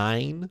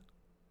 9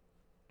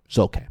 is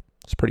okay.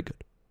 It's pretty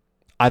good.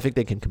 I think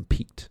they can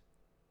compete.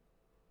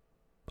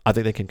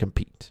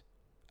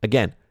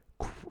 Again,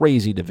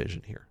 crazy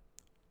division here.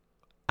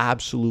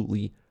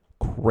 Absolutely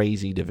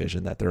crazy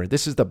division that they're in.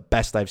 This is the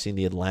best I've seen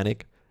the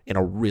Atlantic in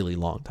a really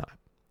long time.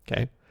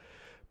 Okay?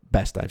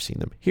 Best I've seen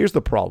them. Here's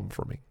the problem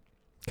for me.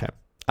 Okay?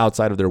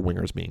 Outside of their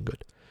wingers being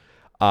good.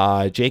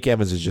 Jake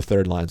Evans is your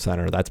third line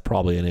center. That's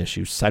probably an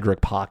issue.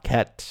 Cedric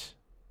Paquette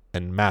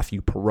and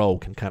Matthew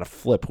Perreault can kind of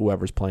flip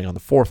whoever's playing on the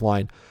fourth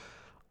line.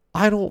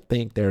 I don't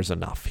think there's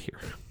enough here.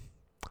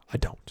 I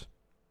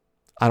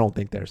don't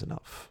think there's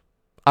enough.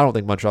 I don't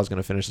think Montreal's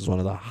going to finish as one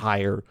of the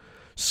higher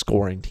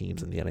scoring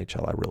teams in the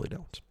NHL. I really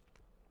don't.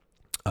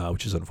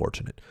 Which is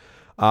unfortunate.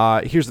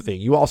 Here's the thing.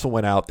 You also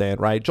went out then,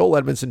 right? Joel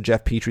Edmondson,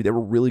 Jeff Petrie, they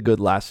were really good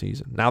last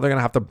season. Now they're going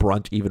to have to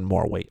brunt even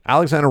more weight.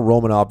 Alexander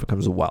Romanov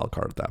becomes a wild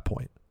card at that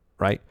point,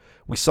 right?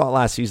 We saw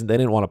last season they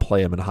didn't want to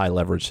play him in high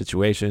leverage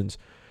situations.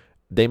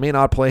 They may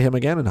not play him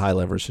again in high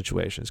leverage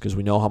situations because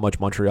we know how much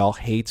Montreal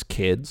hates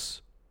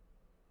kids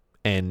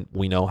and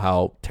we know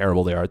how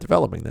terrible they are at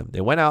developing them. They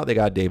went out, they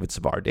got David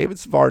Savard. David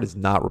Savard is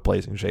not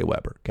replacing Shea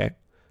Weber, okay?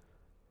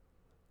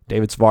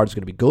 David Savard is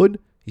going to be good.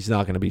 He's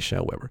not going to be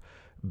Shea Weber.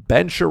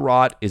 Ben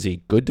Sherratt is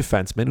a good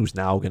defenseman who's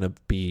now going to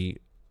be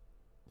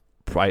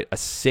probably a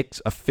 5th,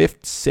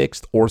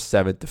 6th, or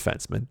 7th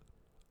defenseman.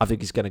 I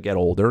think he's going to get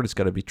older and it's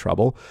going to be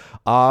trouble.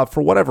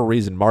 For whatever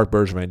reason, Marc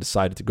Bergevin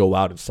decided to go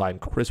out and sign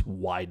Chris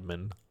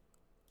Weidman.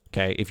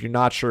 Okay, if you're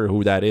not sure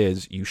who that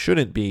is, you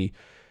shouldn't be.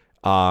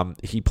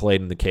 He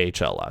played in the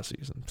KHL last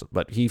season,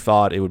 but he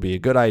thought it would be a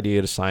good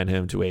idea to sign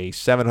him to a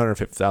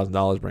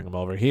 $750,000, bring him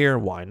over here.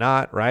 Why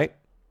not, right?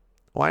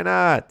 Why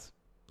not?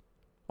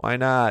 Why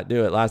not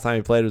do it? Last time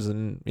he played was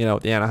in,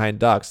 the Anaheim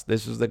Ducks.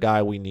 This is the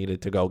guy we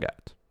needed to go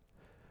get,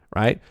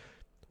 right?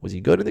 Was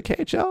he good in the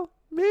KHL?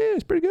 Man,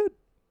 he's pretty good.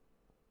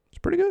 It's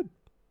pretty good.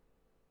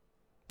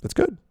 That's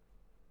good.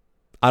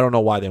 I don't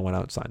know why they went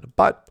out and signed him,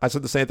 but I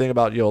said the same thing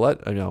about Joel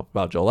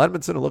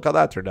Edmondson, and look how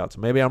that turned out. So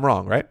maybe I'm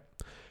wrong, right?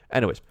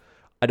 Anyways,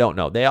 I don't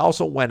know. They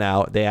also went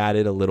out. They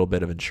added a little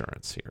bit of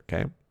insurance here.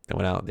 Okay, they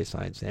went out. They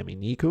signed Sami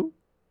Niku,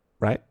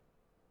 right?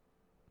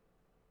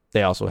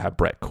 They also have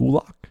Brett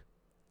Kulak.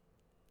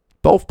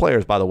 Both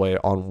players, by the way,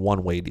 on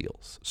one-way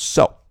deals.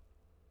 So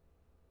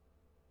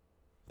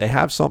they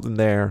have something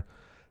there.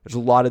 There's a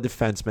lot of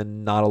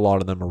defensemen. Not a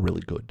lot of them are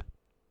really good.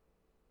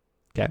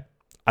 Okay?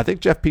 I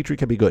think Jeff Petrie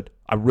can be good.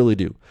 I really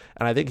do.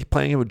 And I think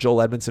playing him with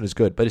Joel Edmondson is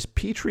good. But is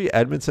Petrie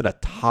Edmondson a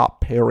top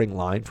pairing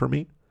line for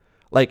me?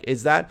 Like,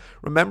 is that...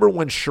 Remember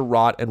when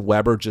Sherratt and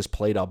Weber just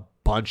played a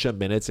bunch of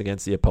minutes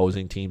against the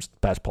opposing team's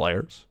best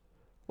players?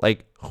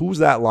 Like, who's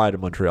that line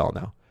in Montreal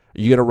now?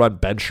 Are you going to run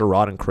Ben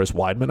Sherratt and Chris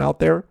Weidman out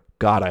there?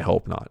 God, I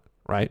hope not,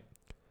 right?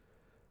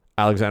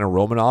 Alexander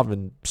Romanov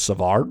and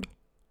Savard?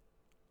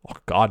 Oh,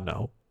 God,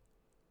 no.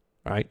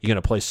 All right? You're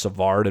going to play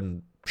Savard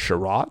and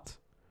Sherratt?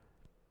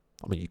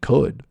 I mean, you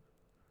could.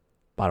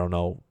 I don't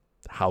know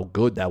how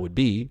good that would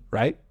be,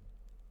 right?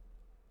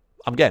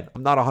 Again,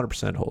 I'm not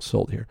 100%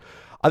 sold here.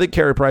 I think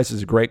Carey Price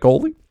is a great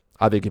goalie.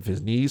 I think if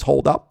his knees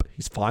hold up,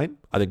 he's fine.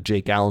 I think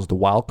Jake Allen's the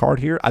wild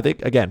card here. I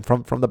think, again,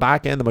 from the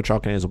back end, the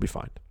Montreal Canadiens will be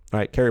fine. All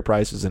right, Carey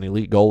Price is an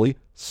elite goalie.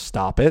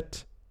 Stop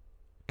it.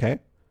 Okay?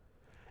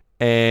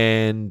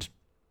 And,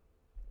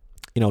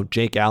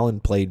 Jake Allen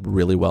played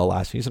really well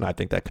last season. I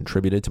think that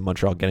contributed to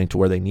Montreal getting to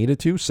where they needed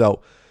to.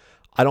 So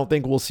I don't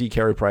think we'll see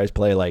Carey Price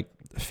play like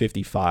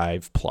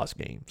 55-plus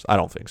games. I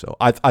don't think so.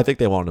 I think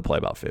they want him to play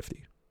about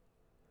 50.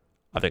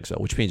 I think so,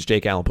 which means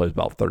Jake Allen plays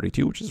about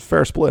 32, which is a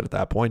fair split at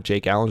that point.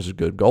 Jake Allen is a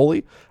good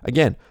goalie.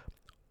 Again,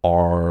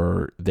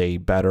 are they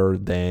better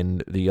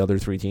than the other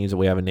three teams that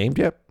we haven't named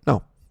yet?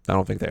 No, I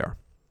don't think they are.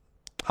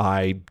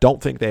 I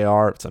don't think they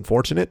are. It's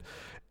unfortunate.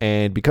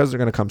 And because they're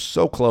going to come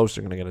so close,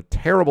 they're going to get a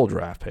terrible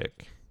draft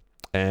pick.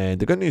 And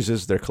the good news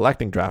is they're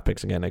collecting draft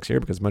picks again next year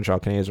because Montreal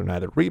Canadiens are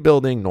neither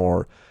rebuilding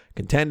nor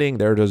contending.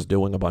 They're just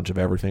doing a bunch of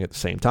everything at the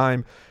same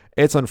time.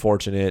 It's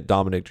unfortunate.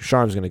 Dominic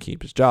Ducharme is going to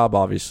keep his job,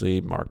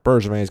 obviously. Marc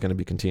Bergevin is going to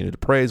be continued to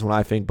praise when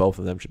I think both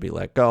of them should be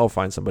let go,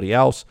 find somebody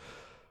else.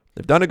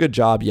 They've done a good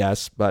job,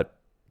 yes, but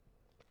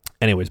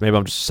anyways, maybe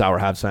I'm just a sour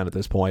Habs fan at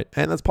this point,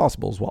 and that's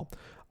possible as well.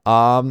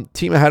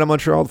 Team ahead of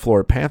Montreal, the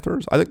Florida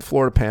Panthers. I think the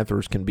Florida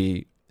Panthers can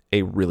be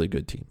a really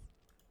good team.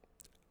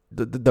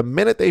 The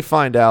minute they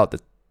find out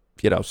that,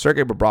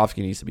 Sergei Bobrovsky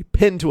needs to be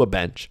pinned to a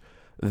bench,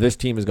 this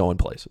team is going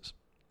places.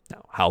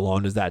 Now, how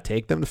long does that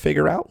take them to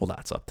figure out? Well,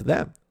 that's up to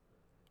them,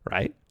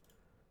 right?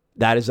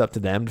 That is up to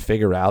them to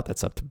figure out.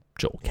 That's up to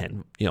Joel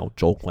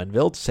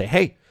Quenneville to say,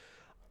 hey,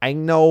 I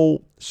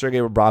know Sergei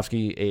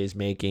Bobrovsky is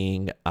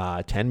making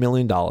 $10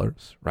 million,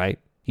 right?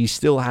 He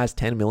still has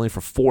 $10 million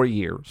for 4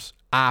 years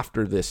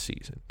after this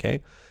season,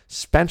 okay?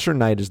 Spencer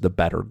Knight is the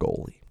better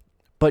goalie.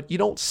 But you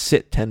don't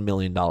sit $10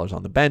 million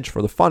on the bench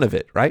for the fun of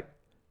it, right?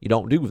 You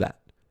don't do that.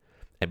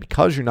 And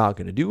because you're not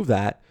going to do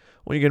that,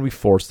 well, you're going to be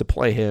forced to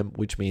play him,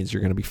 which means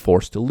you're going to be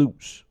forced to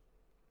lose,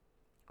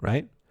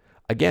 right?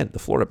 Again, the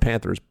Florida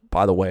Panthers,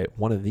 by the way,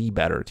 one of the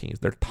better teams.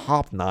 Their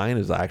top 9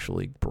 is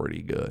actually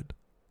pretty good.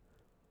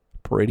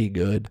 Pretty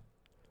good.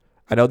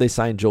 I know they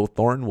signed Joe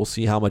Thornton. We'll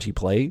see how much he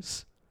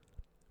plays.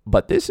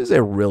 But this is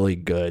a really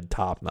good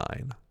top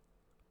 9,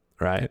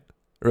 right?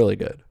 Really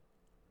good.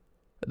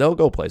 They'll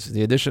go places.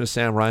 The addition of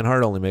Sam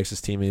Reinhart only makes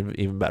this team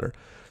even better.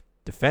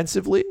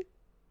 Defensively,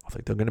 I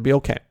think they're going to be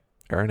okay.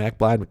 Aaron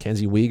Ekblad,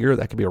 Mackenzie Weegar,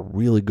 that could be a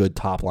really good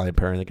top-line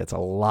pairing that gets a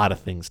lot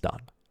of things done.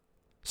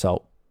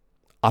 So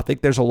I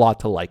think there's a lot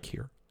to like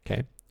here,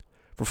 okay?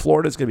 For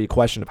Florida, it's going to be a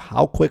question of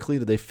how quickly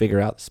do they figure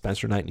out that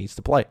Spencer Knight needs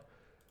to play.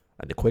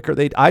 And the quicker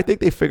I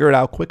think they figure it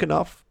out quick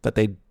enough that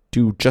they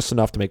do just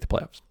enough to make the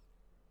playoffs.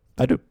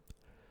 I do.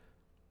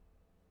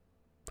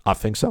 I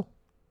think so.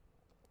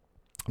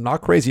 I'm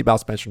not crazy about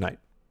Spencer Knight.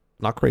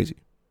 Not crazy.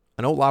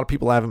 I know a lot of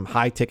people have him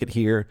high ticket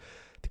here.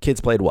 The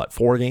kid's played,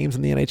 4 games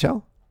in the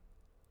NHL?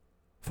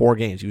 4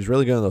 games. He was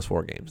really good in those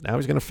 4 games. Now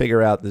he's going to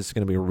figure out this is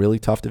going to be a really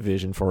tough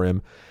division for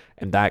him,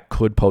 and that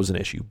could pose an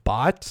issue.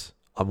 But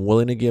I'm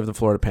willing to give the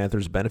Florida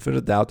Panthers the benefit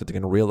of the doubt that they're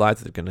going to realize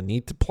that they're going to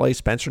need to play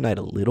Spencer Knight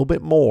a little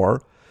bit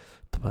more,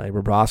 play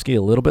Bobrovsky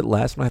a little bit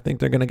less, and I think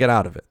they're going to get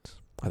out of it.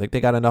 I think they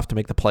got enough to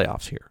make the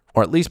playoffs here,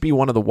 or at least be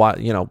one of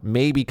the,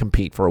 maybe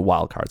compete for a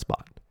wild card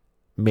spot.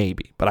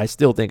 Maybe. But I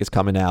still think it's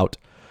coming out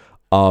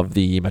of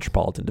the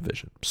Metropolitan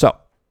Division. So,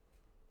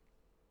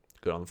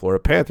 good on the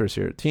Florida Panthers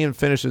here. The team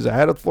finishes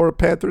ahead of the Florida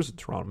Panthers, the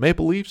Toronto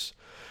Maple Leafs.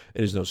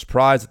 It is no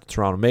surprise that the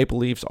Toronto Maple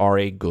Leafs are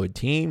a good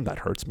team. That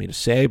hurts me to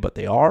say, but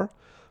they are.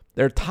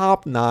 Their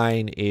top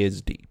 9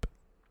 is deep.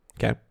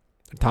 Okay?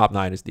 Their top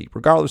 9 is deep.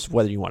 Regardless of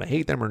whether you want to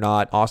hate them or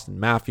not, Austin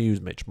Matthews,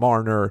 Mitch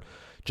Marner,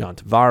 John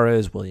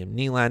Tavares, William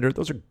Nylander,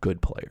 those are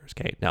good players.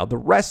 Okay? Now, the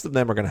rest of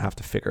them are going to have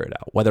to figure it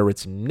out. Whether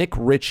it's Nick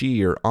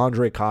Ritchie or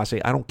Andre Cosse,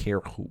 I don't care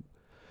who.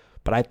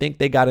 But I think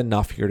they got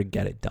enough here to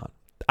get it done.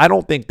 I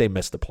don't think they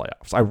miss the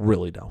playoffs. I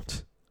really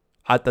don't.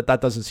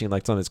 That doesn't seem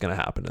like something that's going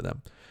to happen to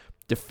them.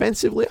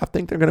 Defensively, I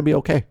think they're going to be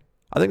okay.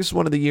 I think this is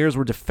one of the years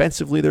where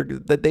defensively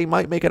that they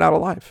might make it out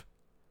alive.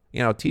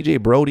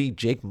 TJ Brody,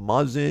 Jake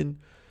Muzzin,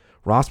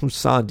 Rasmus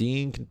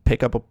Sandin can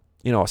pick up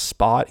a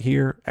spot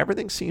here.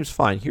 Everything seems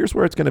fine. Here's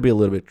where it's going to be a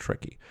little bit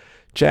tricky.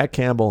 Jack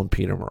Campbell and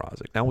Peter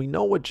Mrazek. Now, we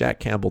know what Jack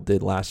Campbell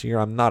did last year.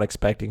 I'm not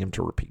expecting him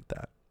to repeat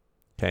that.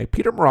 Okay,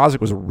 Peter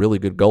Mrazek was a really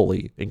good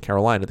goalie in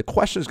Carolina. The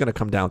question is going to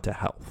come down to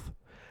health.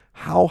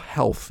 How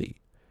healthy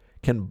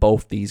can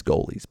both these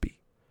goalies be?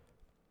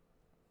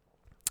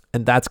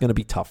 And that's going to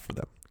be tough for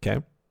them,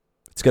 okay?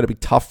 It's going to be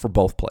tough for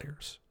both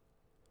players.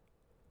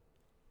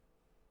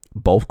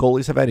 Both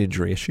goalies have had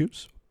injury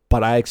issues,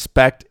 but I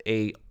expect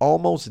a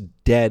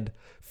almost dead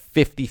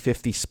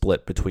 50-50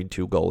 split between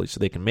two goalies. So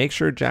they can make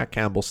sure Jack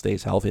Campbell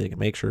stays healthy. They can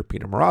make sure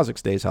Peter Mrazek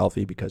stays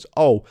healthy because,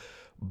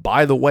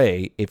 by the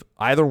way, if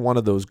either one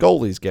of those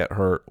goalies get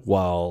hurt,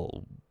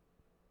 well,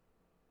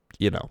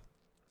 you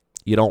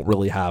don't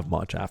really have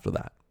much after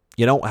that.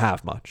 You don't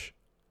have much.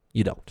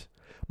 You don't.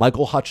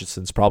 Michael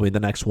Hutchinson's probably the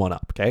next one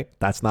up, okay?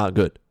 That's not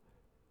good.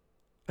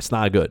 It's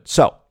not good.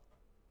 So,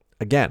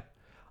 again,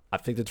 I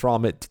think the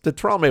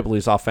Toronto Maple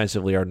Leafs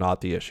offensively are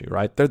not the issue,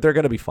 right? They're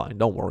going to be fine.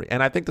 Don't worry.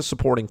 And I think the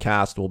supporting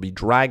cast will be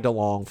dragged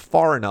along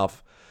far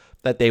enough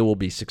that they will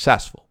be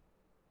successful.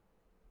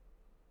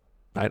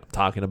 Right? I'm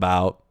talking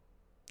about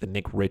the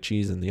Nick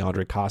Ritchies and the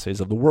Andre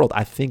Casses of the world.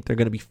 I think they're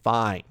going to be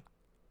fine.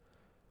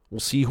 We'll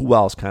see who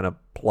else kind of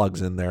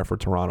plugs in there for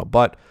Toronto,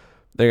 but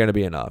they're going to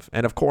be enough.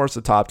 And, of course,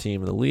 the top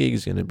team in the league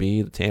is going to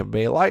be the Tampa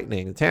Bay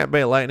Lightning. The Tampa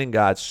Bay Lightning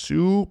got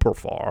super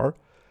far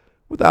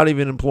without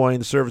even employing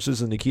the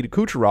services of Nikita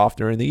Kucherov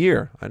during the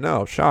year. I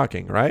know,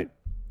 shocking, right?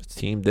 This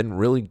team didn't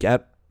really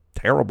get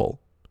terrible.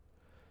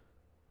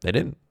 They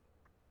didn't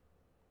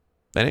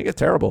get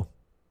terrible.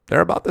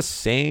 They're about the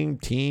same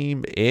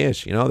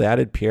team-ish. They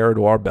added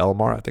Pierre-Edouard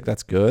Bellemare. I think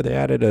that's good. They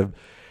added a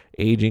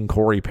aging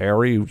Corey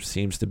Perry, who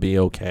seems to be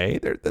okay.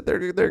 They're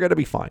going to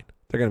be fine.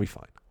 They're going to be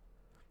fine.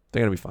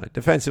 They're going to be fine.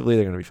 Defensively,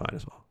 they're going to be fine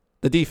as well.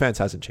 The defense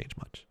hasn't changed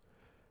much.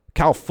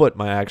 Cal Foote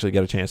might actually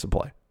get a chance to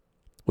play,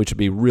 which would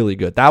be really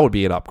good. That would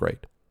be an upgrade,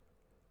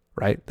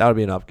 right? That would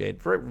be an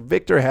upgrade. For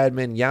Victor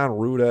Hedman, Jan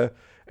Ruda,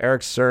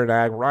 Eric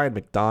Cernak, Ryan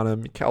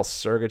McDonough, Mikhail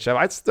Sergachev.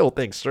 I still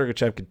think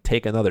Sergachev could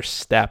take another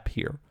step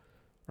here,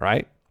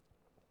 right?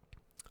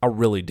 I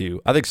really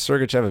do. I think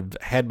Sergachev and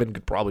Hedman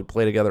could probably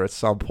play together at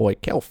some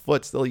point. Cal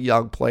Foote, still a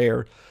young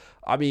player.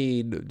 I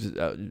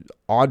mean,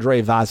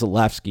 Andrei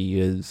Vasilevsky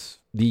is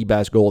the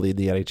best goalie in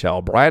the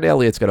NHL. Brian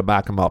Elliott's going to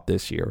back him up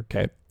this year,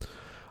 okay?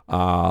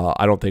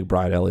 I don't think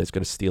Brian Elliott's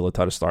going to steal a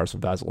ton of stars from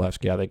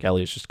Vasilevsky. I think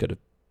Elliott's just going to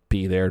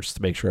be there just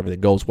to make sure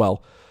everything goes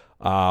well.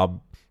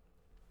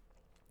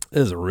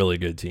 This is a really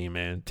good team,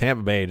 man.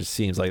 Tampa Bay just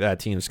seems like that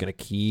team is going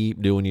to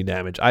keep doing you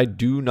damage. I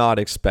do not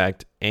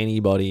expect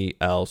anybody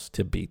else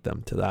to beat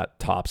them to that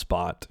top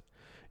spot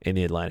in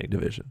the Atlantic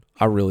Division.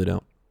 I really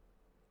don't.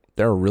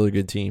 They're a really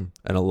good team,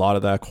 and a lot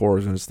of that core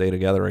is going to stay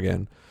together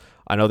again.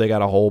 I know they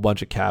got a whole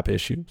bunch of cap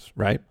issues,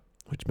 right?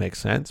 Which makes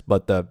sense,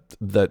 but the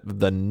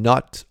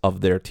nut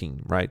of their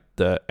team, right?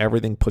 The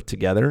everything put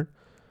together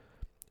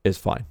is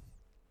fine.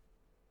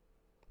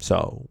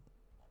 So,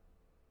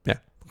 yeah,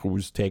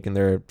 who's taking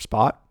their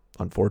spot?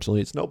 Unfortunately,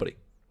 it's nobody.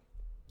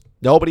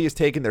 Nobody is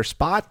taking their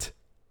spot.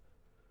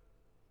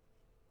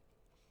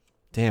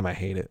 Damn, I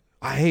hate it.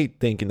 I hate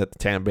thinking that the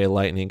Tampa Bay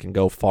Lightning can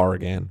go far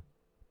again.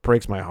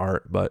 Breaks my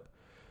heart, but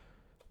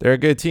they're a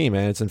good team,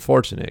 man. It's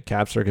unfortunate.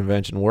 Cap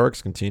circumvention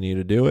works. Continue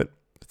to do it.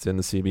 It's in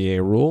the CBA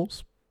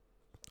rules.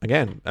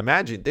 Again,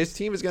 imagine this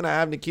team is going to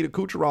have Nikita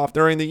Kucherov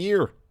during the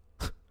year.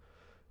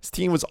 This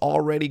team was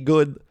already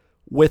good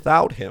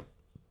without him.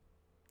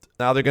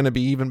 Now they're going to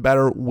be even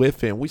better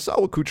with him. We saw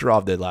what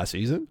Kucherov did last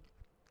season.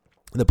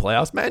 In the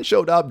playoffs, man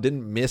showed up,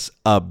 didn't miss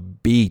a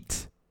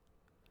beat.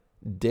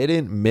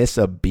 Didn't miss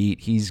a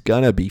beat. He's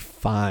going to be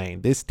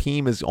fine. This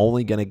team is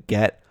only going to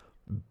get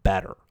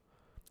better.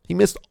 He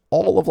missed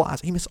all of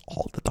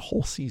the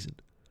whole season.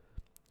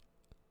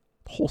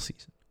 The whole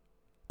season.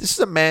 This is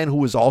a man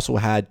who has also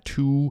had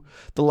the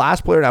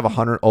last player to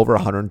have over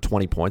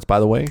 120 points, by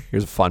the way.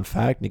 Here's a fun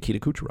fact. Nikita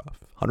Kucherov,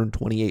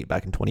 128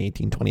 back in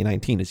 2018,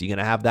 2019. Is he going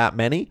to have that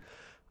many?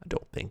 I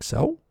don't think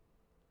so.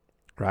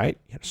 Right?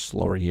 He had a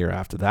slower year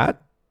after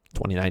that.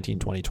 2019,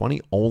 2020,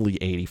 only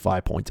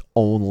 85 points.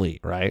 Only,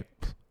 right?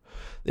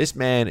 This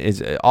man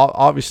is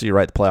obviously,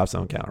 right, the playoffs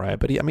don't count, right?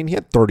 But he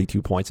had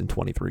 32 points in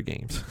 23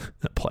 games in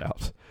the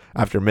playoffs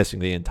after missing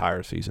the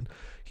entire season.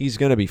 He's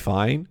going to be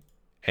fine,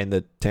 and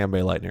the Tampa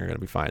Bay Lightning are going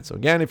to be fine. So,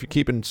 again, if you're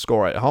keeping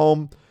score at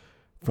home,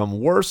 from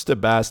worst to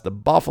best, the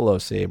Buffalo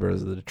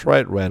Sabres, the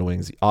Detroit Red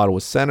Wings, the Ottawa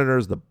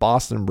Senators, the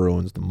Boston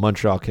Bruins, the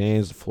Montreal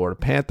Canadiens, the Florida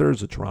Panthers,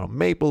 the Toronto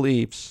Maple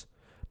Leafs,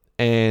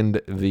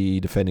 and the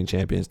defending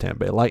champions, Tampa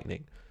Bay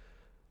Lightning.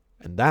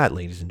 And that,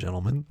 ladies and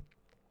gentlemen,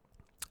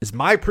 is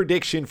my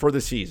prediction for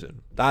the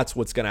season. That's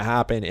what's going to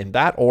happen. In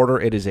that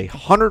order, it is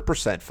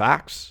 100%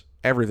 facts.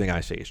 Everything I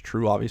say is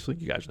true, obviously.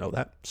 You guys know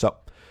that. So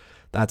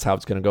that's how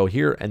it's going to go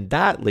here. And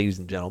that, ladies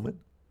and gentlemen,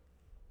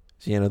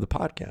 It's the end of the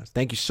podcast.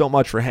 Thank you so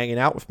much for hanging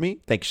out with me.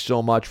 Thank you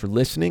so much for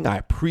listening. I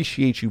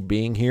appreciate you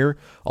being here,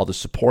 all the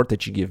support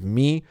that you give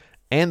me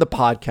and the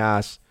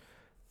podcast.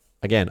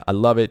 Again, I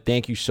love it.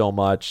 Thank you so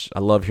much.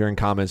 I love hearing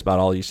comments about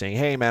all of you saying,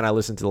 hey, man, I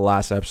listened to the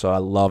last episode. I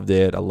loved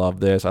it. I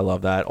love this. I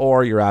love that.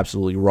 Or you're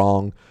absolutely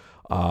wrong.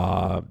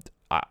 I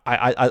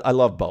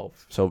love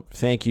both. So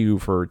thank you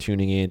for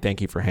tuning in. Thank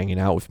you for hanging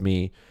out with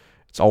me.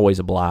 It's always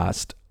a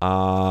blast. The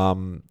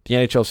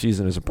NHL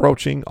season is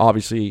approaching.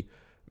 Obviously,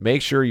 make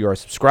sure you are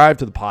subscribed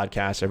to the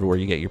podcast everywhere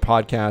you get your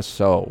podcasts.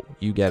 So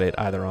you get it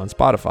either on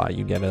Spotify,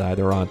 you get it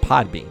either on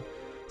Podbean,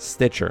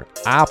 Stitcher,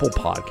 Apple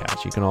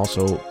Podcasts. You can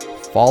also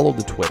follow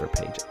the Twitter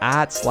page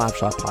at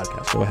Slapshot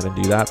Podcast. Go ahead and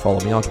do that.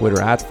 Follow me on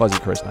Twitter at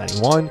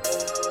FuzzyChris91.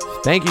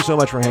 Thank you so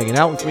much for hanging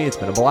out with me. It's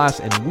been a blast,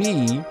 and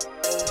we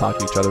talk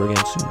to each other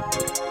again soon.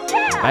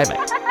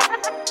 Bye-bye.